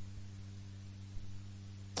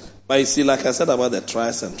 But you see, like I said about the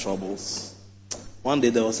trials and troubles, one day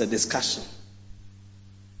there was a discussion.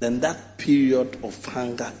 Then that period of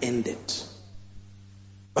hunger ended.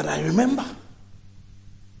 But I remember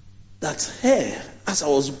that as I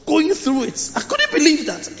was going through it, I couldn't believe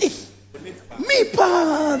that. Hey,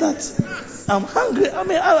 that I'm hungry.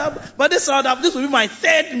 But this will be my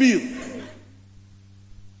third meal.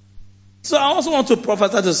 So I also want to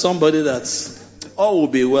prophesy to somebody that all will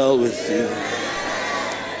be well with you.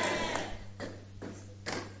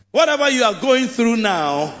 Whatever you are going through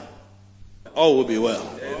now, all will be well.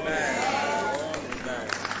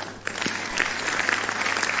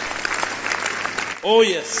 Oh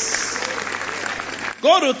yes.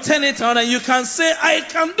 God will turn it around and you can say, I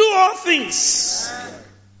can do all things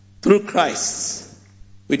through Christ,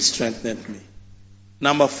 which strengthened me.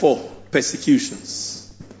 Number 4,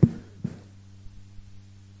 persecutions.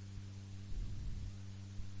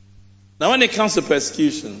 Now when it comes to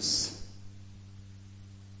persecutions,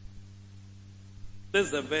 this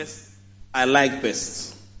is the verse I like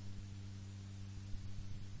best.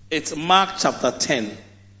 It's Mark chapter 10,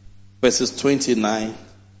 verses 29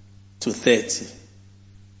 to 30.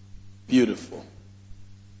 Beautiful.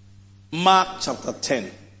 Mark chapter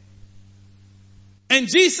 10. And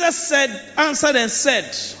Jesus answered and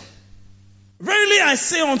said, Verily I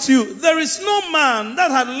say unto you, there is no man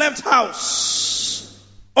that had left house,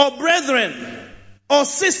 or brethren, or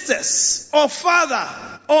sisters, or father,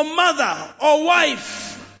 or mother, or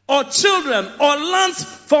wife, or children, or lands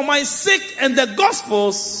for my sake and the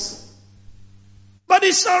gospel's, but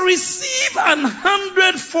he shall receive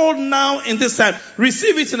 100-fold now in this time.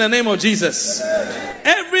 Receive it in the name of Jesus.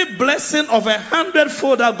 Every blessing of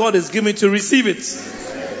 100-fold that God is giving to receive it.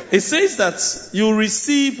 It says that you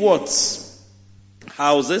receive what?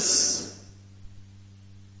 Houses,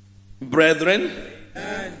 brethren,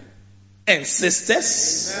 and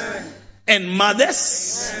sisters, and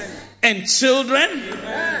mothers, and children,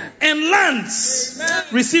 and lands.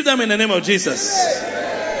 Receive them in the name of Jesus.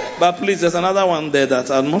 But please, there's another one there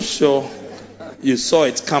that I'm not sure you saw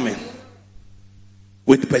it coming.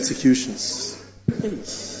 With persecutions.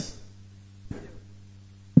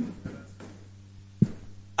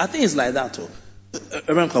 I think it's like that too.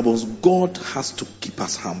 God has to keep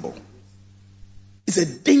us humble. It's a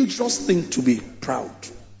dangerous thing to be proud.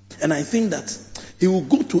 And I think that he will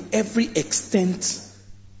go to every extent.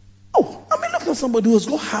 I've got somebody who's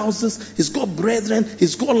got houses, he's got brethren,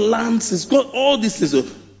 he's got lands, he's got all these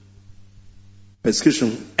things.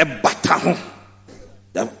 Persecution, a baton.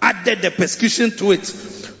 They have added the persecution to it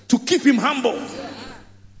to keep him humble.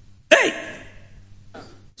 Hey!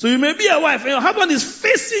 So you may be a wife and your husband is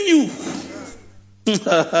facing you.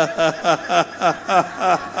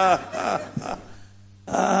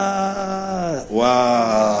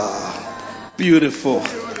 Wow. Beautiful.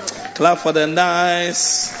 Clap for the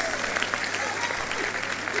nice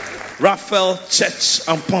Raphael Church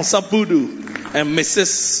Amponsabudu and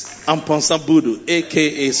Mrs. Amponsabudu,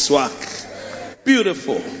 aka Swag.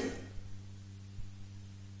 Beautiful.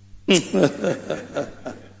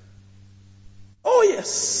 Oh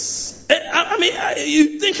yes. I mean,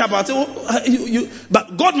 you think about it,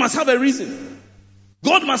 but God must have a reason.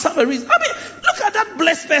 God must have a reason. I mean, look at that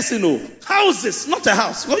blessed person. Houses, not a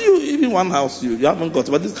house. Well, even one house you haven't got,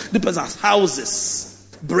 but this person has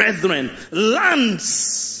houses, brethren,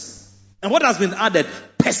 lands, and what has been added?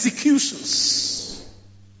 Persecutions.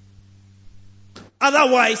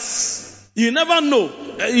 Otherwise, you never know.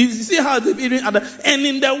 You see how they've even added, and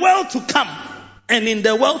in the world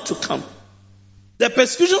to come. The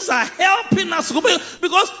persecutions are helping us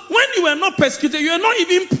because when you were not persecuted, you were not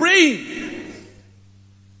even praying.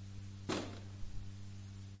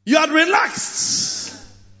 You had relaxed.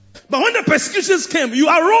 But when the persecutions came, you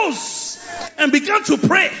arose and began to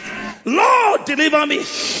pray. Lord, deliver me.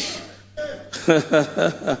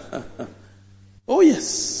 Oh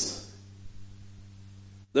yes.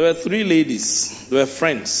 There were 3 ladies. They were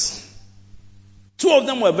friends. 2 of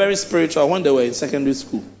them were very spiritual when they were in secondary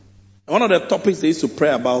school. And one of the topics they used to pray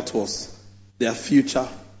about was their future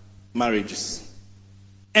marriages.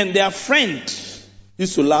 And their friend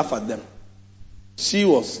used to laugh at them. She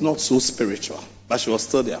was not so spiritual, but she was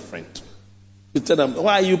still their friend. You tell them,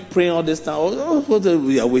 why are you praying all this time? Oh,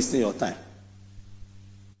 you are wasting your time.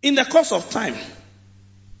 In the course of time,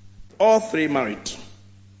 all 3 married.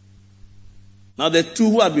 Now the 2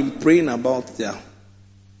 who had been praying about their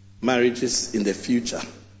marriages in the future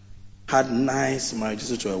had nice marriages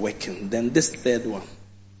which were working. Then this 3rd one.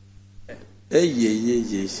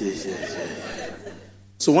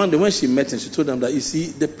 So one day when she met him, she told them that, you see,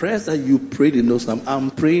 the prayers that you prayed in those times,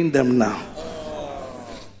 I'm praying them now.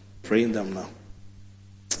 Praying them now.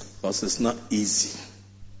 Because it's not easy.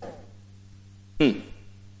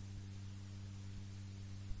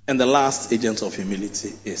 And the last agent of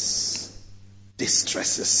humility is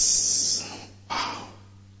distresses. Wow.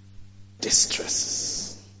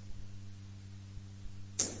 Distresses.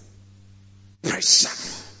 Pressure.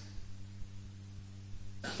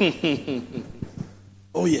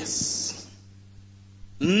 Oh yes.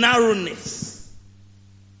 Narrowness.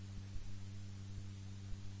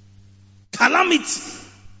 Calamity.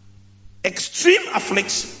 Extreme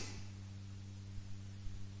affliction.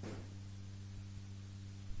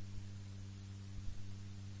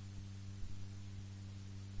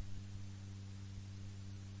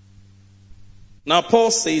 Now Paul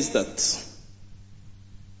says that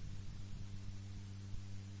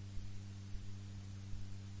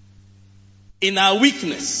in our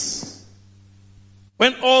weakness,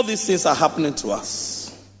 when all these things are happening to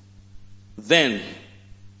us, then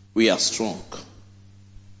we are strong.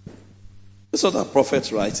 This is what our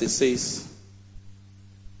prophet writes. It says,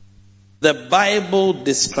 the Bible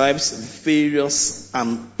describes various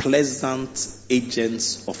unpleasant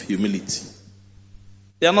agents of humility.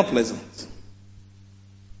 They are not pleasant.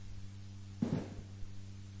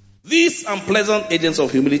 These unpleasant agents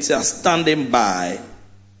of humility are standing by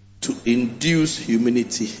to induce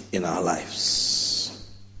humility in our lives.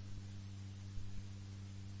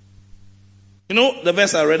 You know the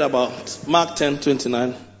verse I read about, Mark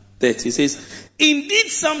 10:29-30, says, indeed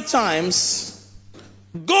sometimes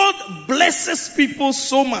God blesses people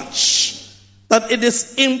so much that it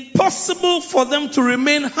is impossible for them to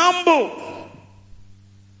remain humble.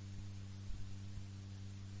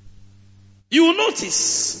 You will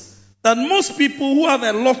notice that most people who have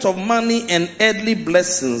a lot of money and earthly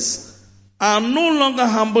blessings are no longer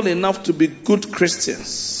humble enough to be good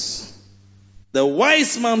Christians. The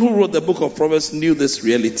wise man who wrote the book of Proverbs knew this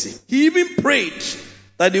reality. He even prayed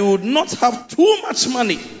that he would not have too much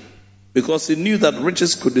money because he knew that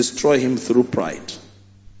riches could destroy him through pride.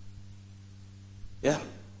 Yeah.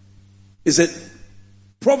 He said,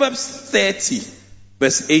 Proverbs 30,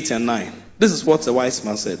 verse 8 and 9. This is what the wise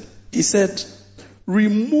man said. He said,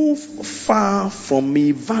 remove far from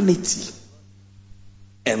me vanity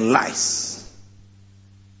and lies.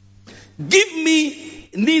 Give me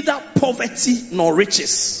neither poverty nor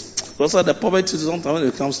riches. Because the poverty is sometimes when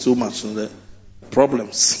it comes too much, the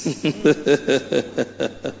problems.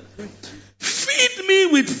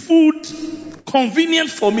 with food convenient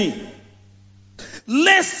for me,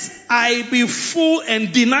 lest I be full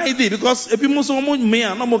and deny thee. Because if you must me,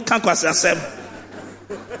 I no more can't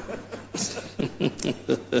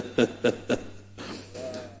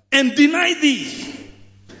and deny thee,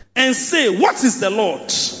 and say, what is the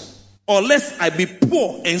Lord? Or lest I be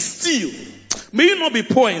poor and steal. May you not be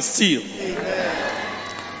poor and steal. Amen.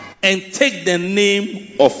 And take the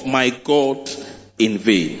name of my God in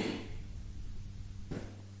vain.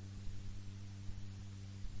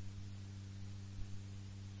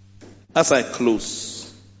 As I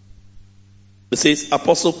close, it says,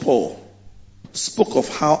 Apostle Paul spoke of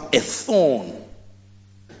how a thorn,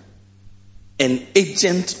 an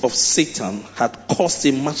agent of Satan, had caused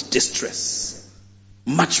him much distress,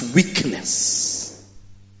 much weakness,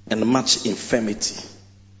 and much infirmity.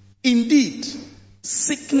 Indeed,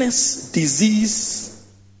 sickness, disease,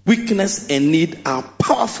 weakness, and need are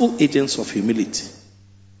powerful agents of humility.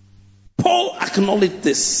 Paul acknowledged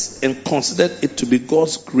this and considered it to be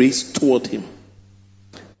God's grace toward him.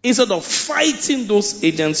 Instead of fighting those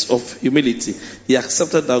agents of humility, he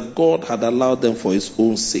accepted that God had allowed them for his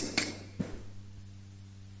own sake.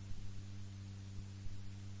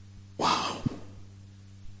 Wow.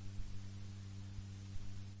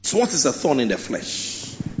 So what is a thorn in the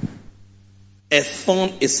flesh? A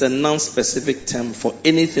thorn is a non-specific term for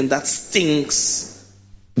anything that stings,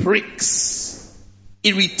 pricks,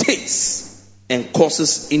 irritates, and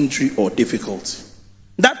causes injury or difficulty.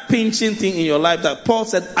 That pinching thing in your life that Paul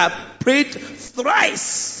said, I prayed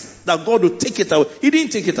thrice that God would take it away. He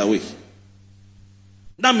didn't take it away.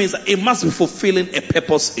 That means that it must be fulfilling a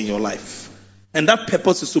purpose in your life. And that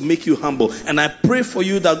purpose is to make you humble. And I pray for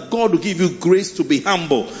you that God will give you grace to be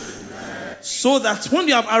humble. So that when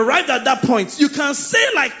you have arrived at that point, you can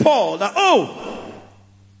say like Paul that,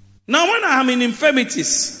 now when I am in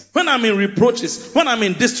infirmities, when I'm in reproaches, when I'm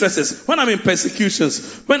in distresses, when I'm in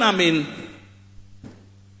persecutions, when I'm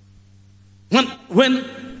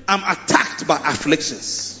attacked by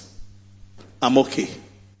afflictions, I'm okay.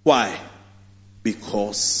 Why?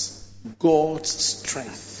 Because God's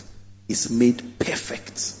strength is made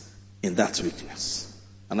perfect in that weakness.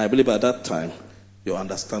 And I believe at that time, your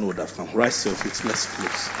understanding would have come. Rise to your feet. Let's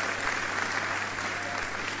close.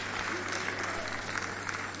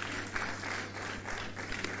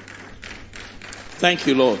 Thank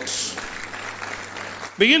you, Lord.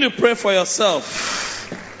 Begin to pray for yourself.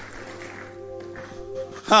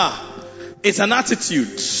 It's an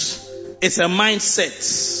attitude. It's a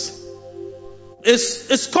mindset.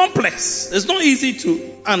 It's complex. It's not easy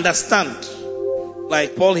to understand,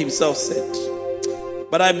 like Paul himself said.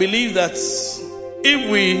 But I believe that if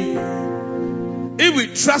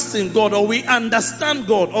we trust in God, or we understand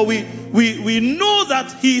God, or we know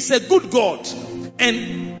that He is a good God,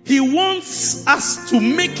 and He wants us to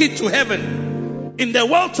make it to heaven, in the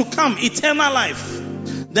world to come, eternal life,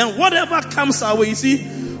 then whatever comes our way, you see,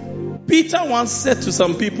 Peter once said to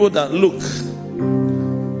some people that, look,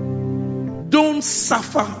 don't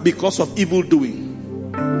suffer because of evil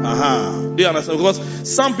doing. Do you understand? Because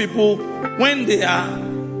some people, when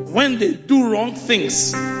they do wrong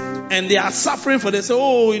things and they are suffering for, they say,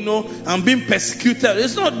 I'm being persecuted.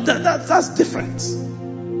 It's not that's different.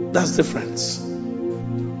 That's different.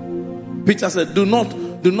 Peter said, do not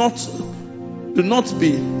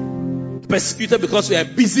be persecuted because you are a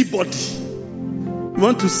busybody. You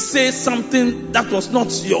want to say something that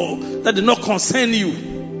did not concern you.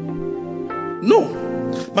 No.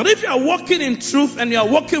 But if you are walking in truth and you are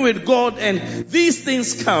walking with God and these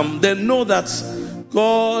things come, then know that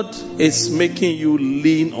God is making you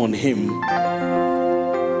lean on Him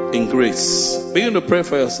in grace. Begin to pray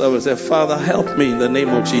for yourself and say, Father, help me in the name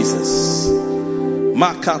of Jesus.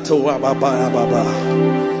 My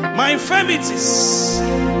infirmities,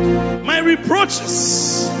 my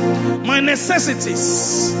reproaches, my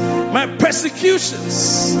necessities, my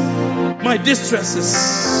persecutions, my distresses.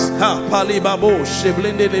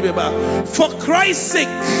 For Christ's sake,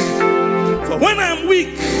 for when I am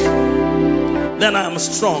weak, then I am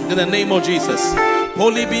strong in the name of Jesus.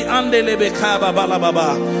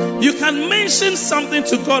 You can mention something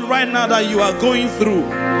to God right now that you are going through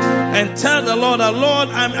and tell the Lord, Lord,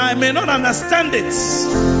 I may not understand it,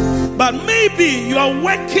 but maybe you are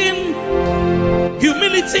working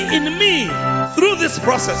humility in me through this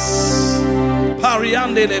process.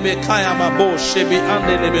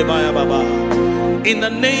 In the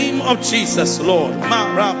name of Jesus, Lord.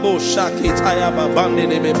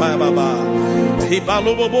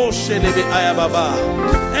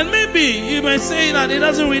 And maybe you may say that it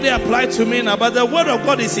doesn't really apply to me now, but the word of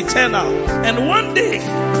God is eternal. And one day,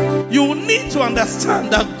 You need to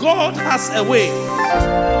understand that God has a way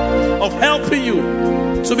of helping you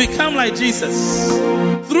to become like Jesus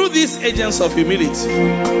through these agents of humility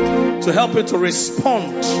to help you to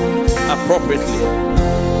respond appropriately.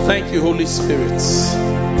 Thank you, Holy Spirit.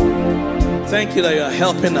 Thank you that you are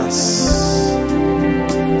helping us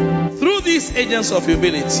through these agents of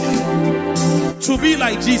humility to be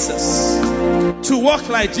like Jesus, to walk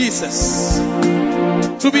like Jesus,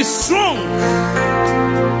 to be strong.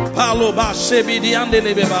 Because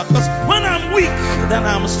when I'm weak, then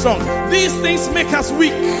I'm strong. These things make us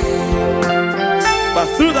weak, but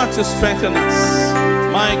through that you strengthen us.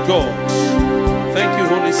 My God, thank you,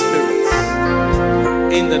 Holy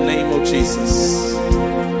Spirit, in the name of Jesus.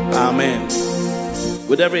 Amen.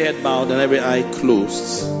 With every head bowed and every eye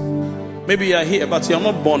closed. Maybe you are here but you are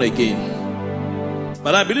not born again,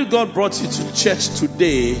 but I believe God brought you to church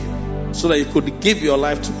today so that you could give your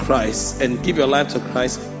life to Christ, and give your life to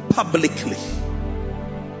Christ publicly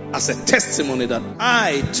as a testimony that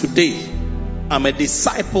I today am a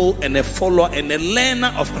disciple and a follower and a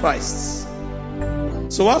learner of Christ.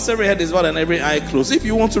 So whilst every head is bowed and every eye closed, if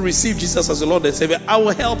you want to receive Jesus as the Lord and Savior, I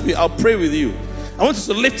will help you. I'll pray with you. I want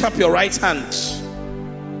you to lift up your right hand.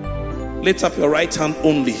 Lift up your right hand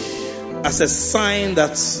only as a sign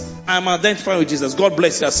that I'm identifying with Jesus. God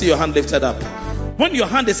bless you. I see your hand lifted up. When your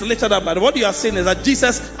hand is lifted up, what you are saying is that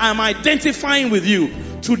Jesus, I'm identifying with you.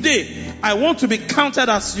 Today, I want to be counted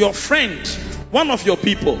as your friend, one of your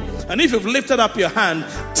people. And if you've lifted up your hand,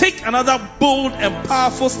 take another bold and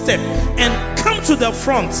powerful step and come to the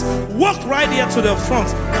front. Walk right here to the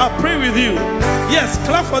front. I'll pray with you. Yes,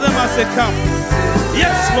 clap for them as they come.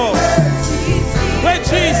 Yes, Lord. Where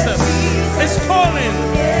Jesus is calling,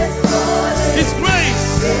 His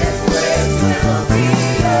grace,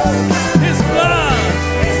 His blood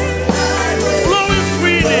flowing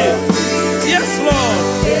freely. Yes, Lord.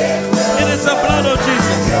 It is the blood of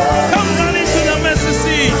Jesus. Come running to the mercy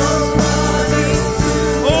seat.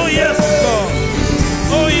 Oh, yes, Lord.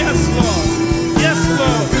 Oh, yes, Lord. Yes,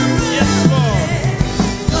 Lord. Yes, Lord.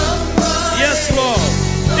 Yes, Lord.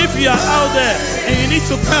 If you are out there and you need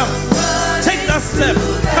to come, take that step.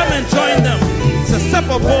 Come and join them. It's a step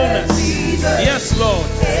of boldness. Yes, Lord.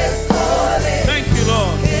 Thank you,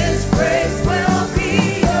 Lord.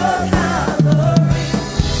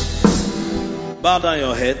 Bow down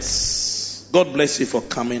your heads. God bless you for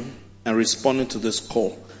coming and responding to this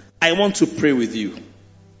call. I want to pray with you.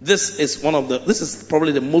 This is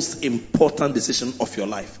probably the most important decision of your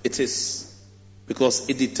life. It is, because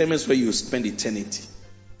it determines where you spend eternity.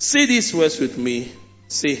 Say these words with me.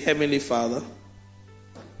 Say, Heavenly Father,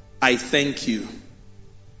 I thank you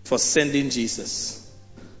for sending Jesus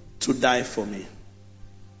to die for me.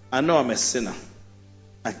 I know I'm a sinner.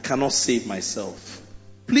 I cannot save myself.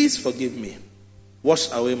 Please forgive me.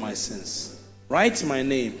 Wash away my sins. Write my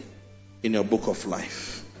name in your book of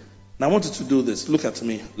life. Now I want you to do this. Look at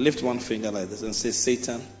me. Lift one finger like this and say,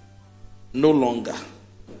 Satan, no longer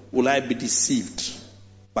will I be deceived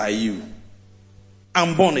by you.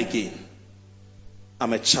 I'm born again.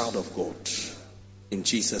 I'm a child of God. In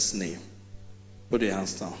Jesus' name. Put your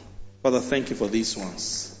hands down. Father, thank you for these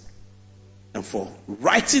ones and for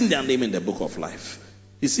writing their name in the book of life.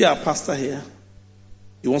 You see our pastor here?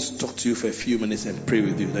 He wants to talk to you for a few minutes and pray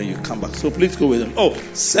with you. Then you come back. So please go with him. Oh,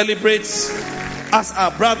 celebrate as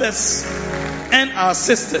our brothers and our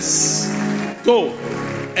sisters. Go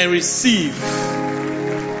and receive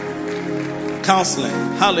counseling.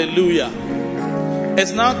 Hallelujah.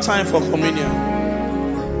 It's now time for communion.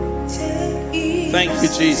 Thank you,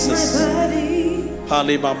 Jesus.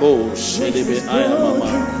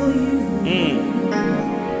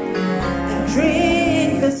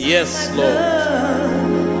 Yes, Lord.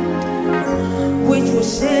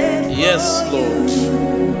 Yes, Lord.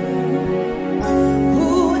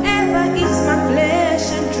 Whoever eats my flesh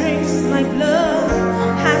and drinks my blood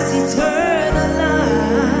has eternal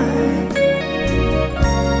life.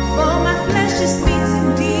 For my flesh is meat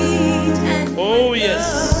indeed, and oh, yes.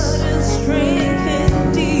 blood is drink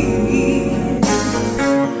indeed.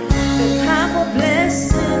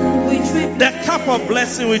 The cup of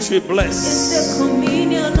blessing which we bless.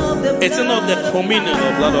 It's not the communion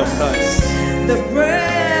of blood of Christ. The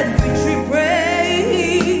bread which we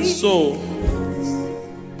break. So,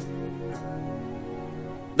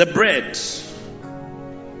 the bread,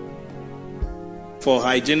 for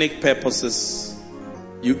hygienic purposes,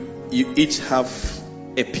 you each have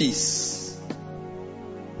a piece.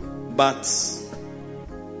 But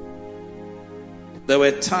there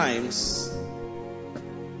were times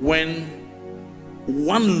when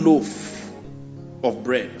one loaf of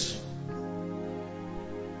bread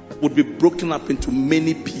would be broken up into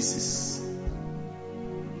many pieces.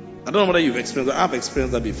 I don't know whether you've experienced that. I've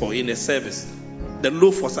experienced that before in a service. The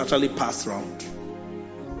loaf was actually passed around.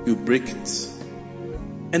 You break it.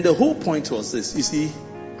 And the whole point was this. You see,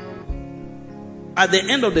 at the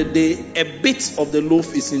end of the day, a bit of the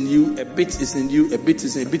loaf is in you, a bit is in you, a bit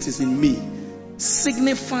is in me.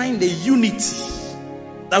 Signifying the unity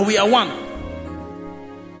that we are one.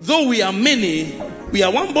 Though we are many, we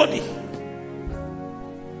are one body.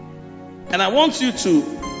 And I want you to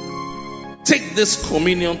take this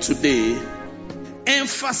communion today,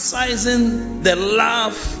 emphasizing the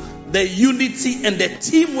love, the unity, and the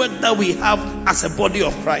teamwork that we have as a body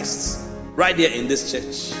of Christ right here in this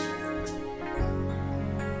church.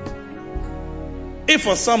 If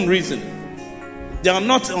for some reason they are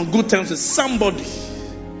not on good terms with somebody,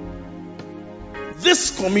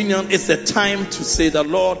 this communion is the time to say, the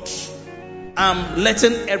Lord, I'm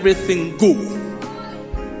letting everything go.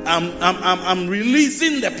 I'm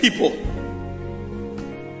releasing the people.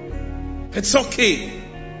 It's okay.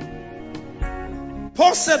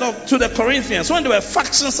 Paul said to the Corinthians, when there were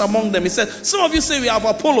factions among them, he said, some of you say we are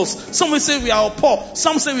Apollos, some will say we are Paul,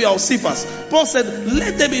 some say we are Cephas. Paul said,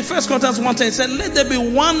 let there be, 1 Corinthians 1:10, he said, let there be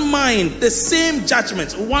one mind, the same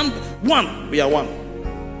judgment. One. We are one.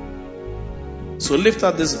 So lift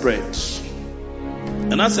up this bread.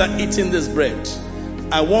 And as you are eating this bread,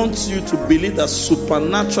 I want you to believe that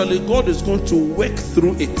supernaturally God is going to work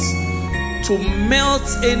through it to melt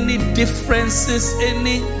any differences,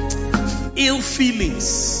 any ill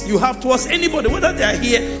feelings you have towards anybody, whether they are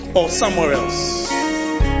here or somewhere else.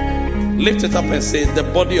 Lift it up and say, the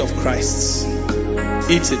body of Christ.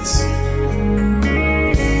 Eat it.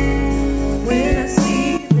 When I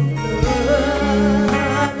see the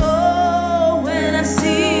blood, oh, when I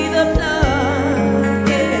see the blood,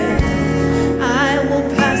 yeah, I will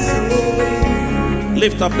pass over you.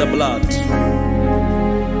 Lift up the blood.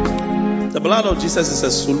 The blood of Jesus is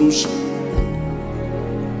a solution.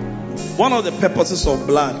 One of the purposes of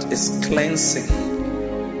blood is cleansing.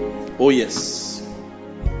 Oh yes.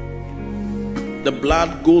 The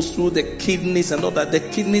blood goes through the kidneys and all that. The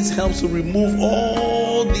kidneys helps to remove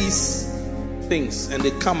all these things and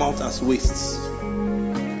they come out as wastes.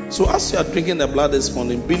 So as you are drinking the blood this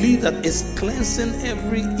morning, believe that it's cleansing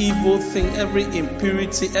every evil thing, every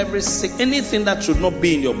impurity, every sick, anything that should not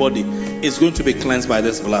be in your body is going to be cleansed by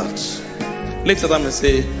this blood. Lift it up and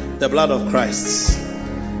say, the blood of Christ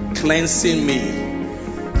cleansing me.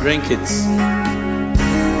 Drink it.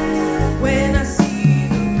 When I see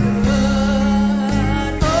the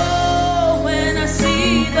blood, oh, when I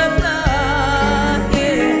see the blood,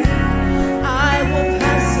 yeah, I will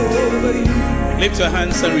pass over you. Lift your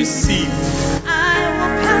hands and receive. I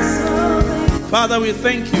will pass over you. Father, we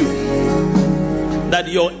thank you that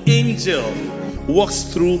your angel walks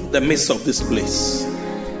through the midst of this place.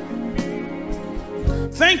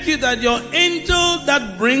 Thank you that your angel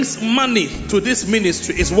that brings money to this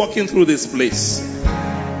ministry is walking through this place,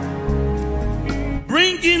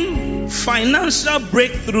 bringing financial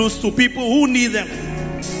breakthroughs to people who need them,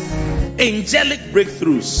 angelic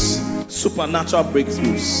breakthroughs, supernatural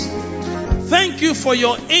breakthroughs. Thank you for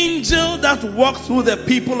your angel that walked through the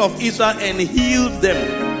people of Israel and healed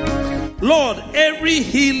them. Lord, every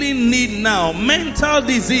healing need now, mental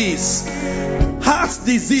disease, heart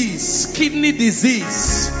disease, kidney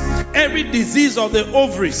disease, every disease of the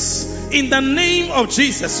ovaries, in the name of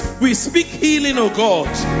Jesus, we speak healing, oh God.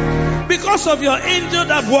 Because of your angel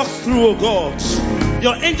that walks through, oh God,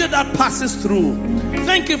 your angel that passes through.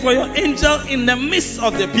 Thank you for your angel in the midst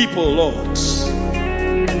of the people, Lord.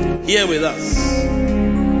 Here with us,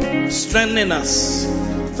 strengthening us.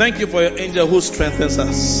 Thank you for your angel who strengthens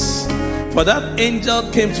us. For that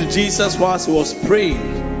angel came to Jesus whilst he was praying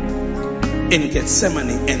in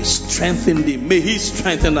Gethsemane and strengthened him. May he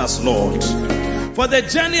strengthen us, Lord. For the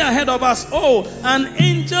journey ahead of us, an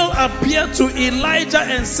angel appeared to Elijah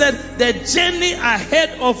and said, the journey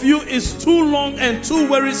ahead of you is too long and too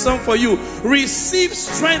wearisome for you. Receive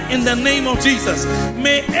strength in the name of Jesus.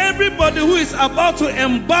 May everybody who is about to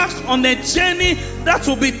embark on a journey that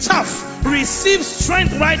will be tough, receive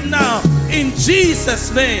strength right now in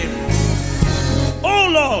Jesus' name. Oh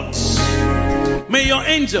Lord, may your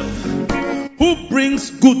angel who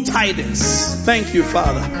brings good tidings. Thank you,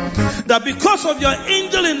 Father, that because of your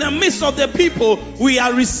angel in the midst of the people, we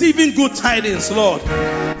are receiving good tidings, Lord.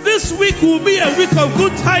 This week will be a week of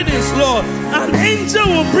good tidings, Lord. An angel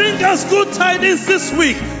will bring us good tidings this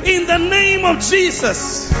week in the name of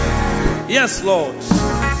Jesus. Yes, Lord.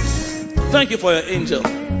 Thank you for your angel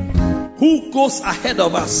who goes ahead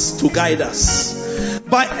of us to guide us.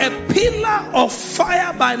 By a pillar of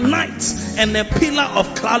fire by night and a pillar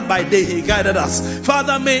of cloud by day, he guided us.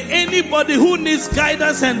 Father, may anybody who needs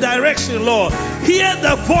guidance and direction, Lord, hear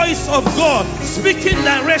the voice of God speaking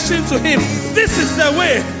direction to him. This is the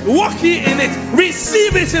way. Walk ye in it.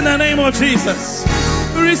 Receive it in the name of Jesus.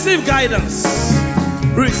 Receive guidance.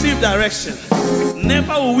 Receive direction.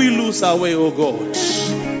 Never will we lose our way, oh God.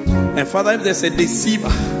 And Father, if there's a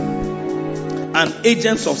deceiver, an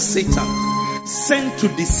agent of Satan sent to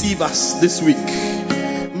deceive us this week,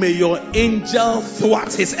 may your angel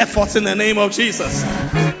thwart his efforts in the name of Jesus.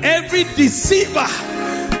 Every deceiver,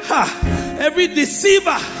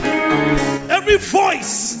 every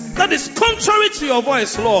voice that is contrary to your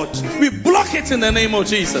voice, Lord, we block it in the name of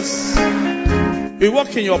Jesus. We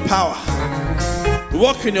walk in your power. We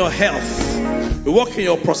walk in your health. We walk in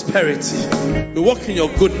your prosperity. We walk in your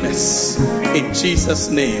goodness. In Jesus'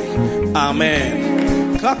 name.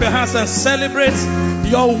 Amen. Clap your hands and celebrate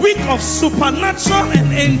your week of supernatural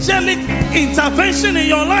and angelic intervention in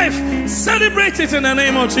your life. Celebrate it in the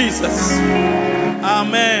name of Jesus.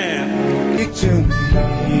 Amen.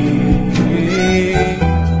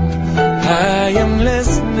 I am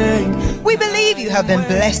listening. We believe you have been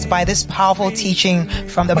blessed by this powerful teaching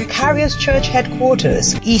from the Makarios Church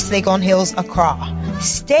headquarters, East Legon Hills, Accra.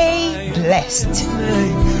 Stay blessed.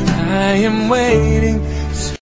 I am waiting.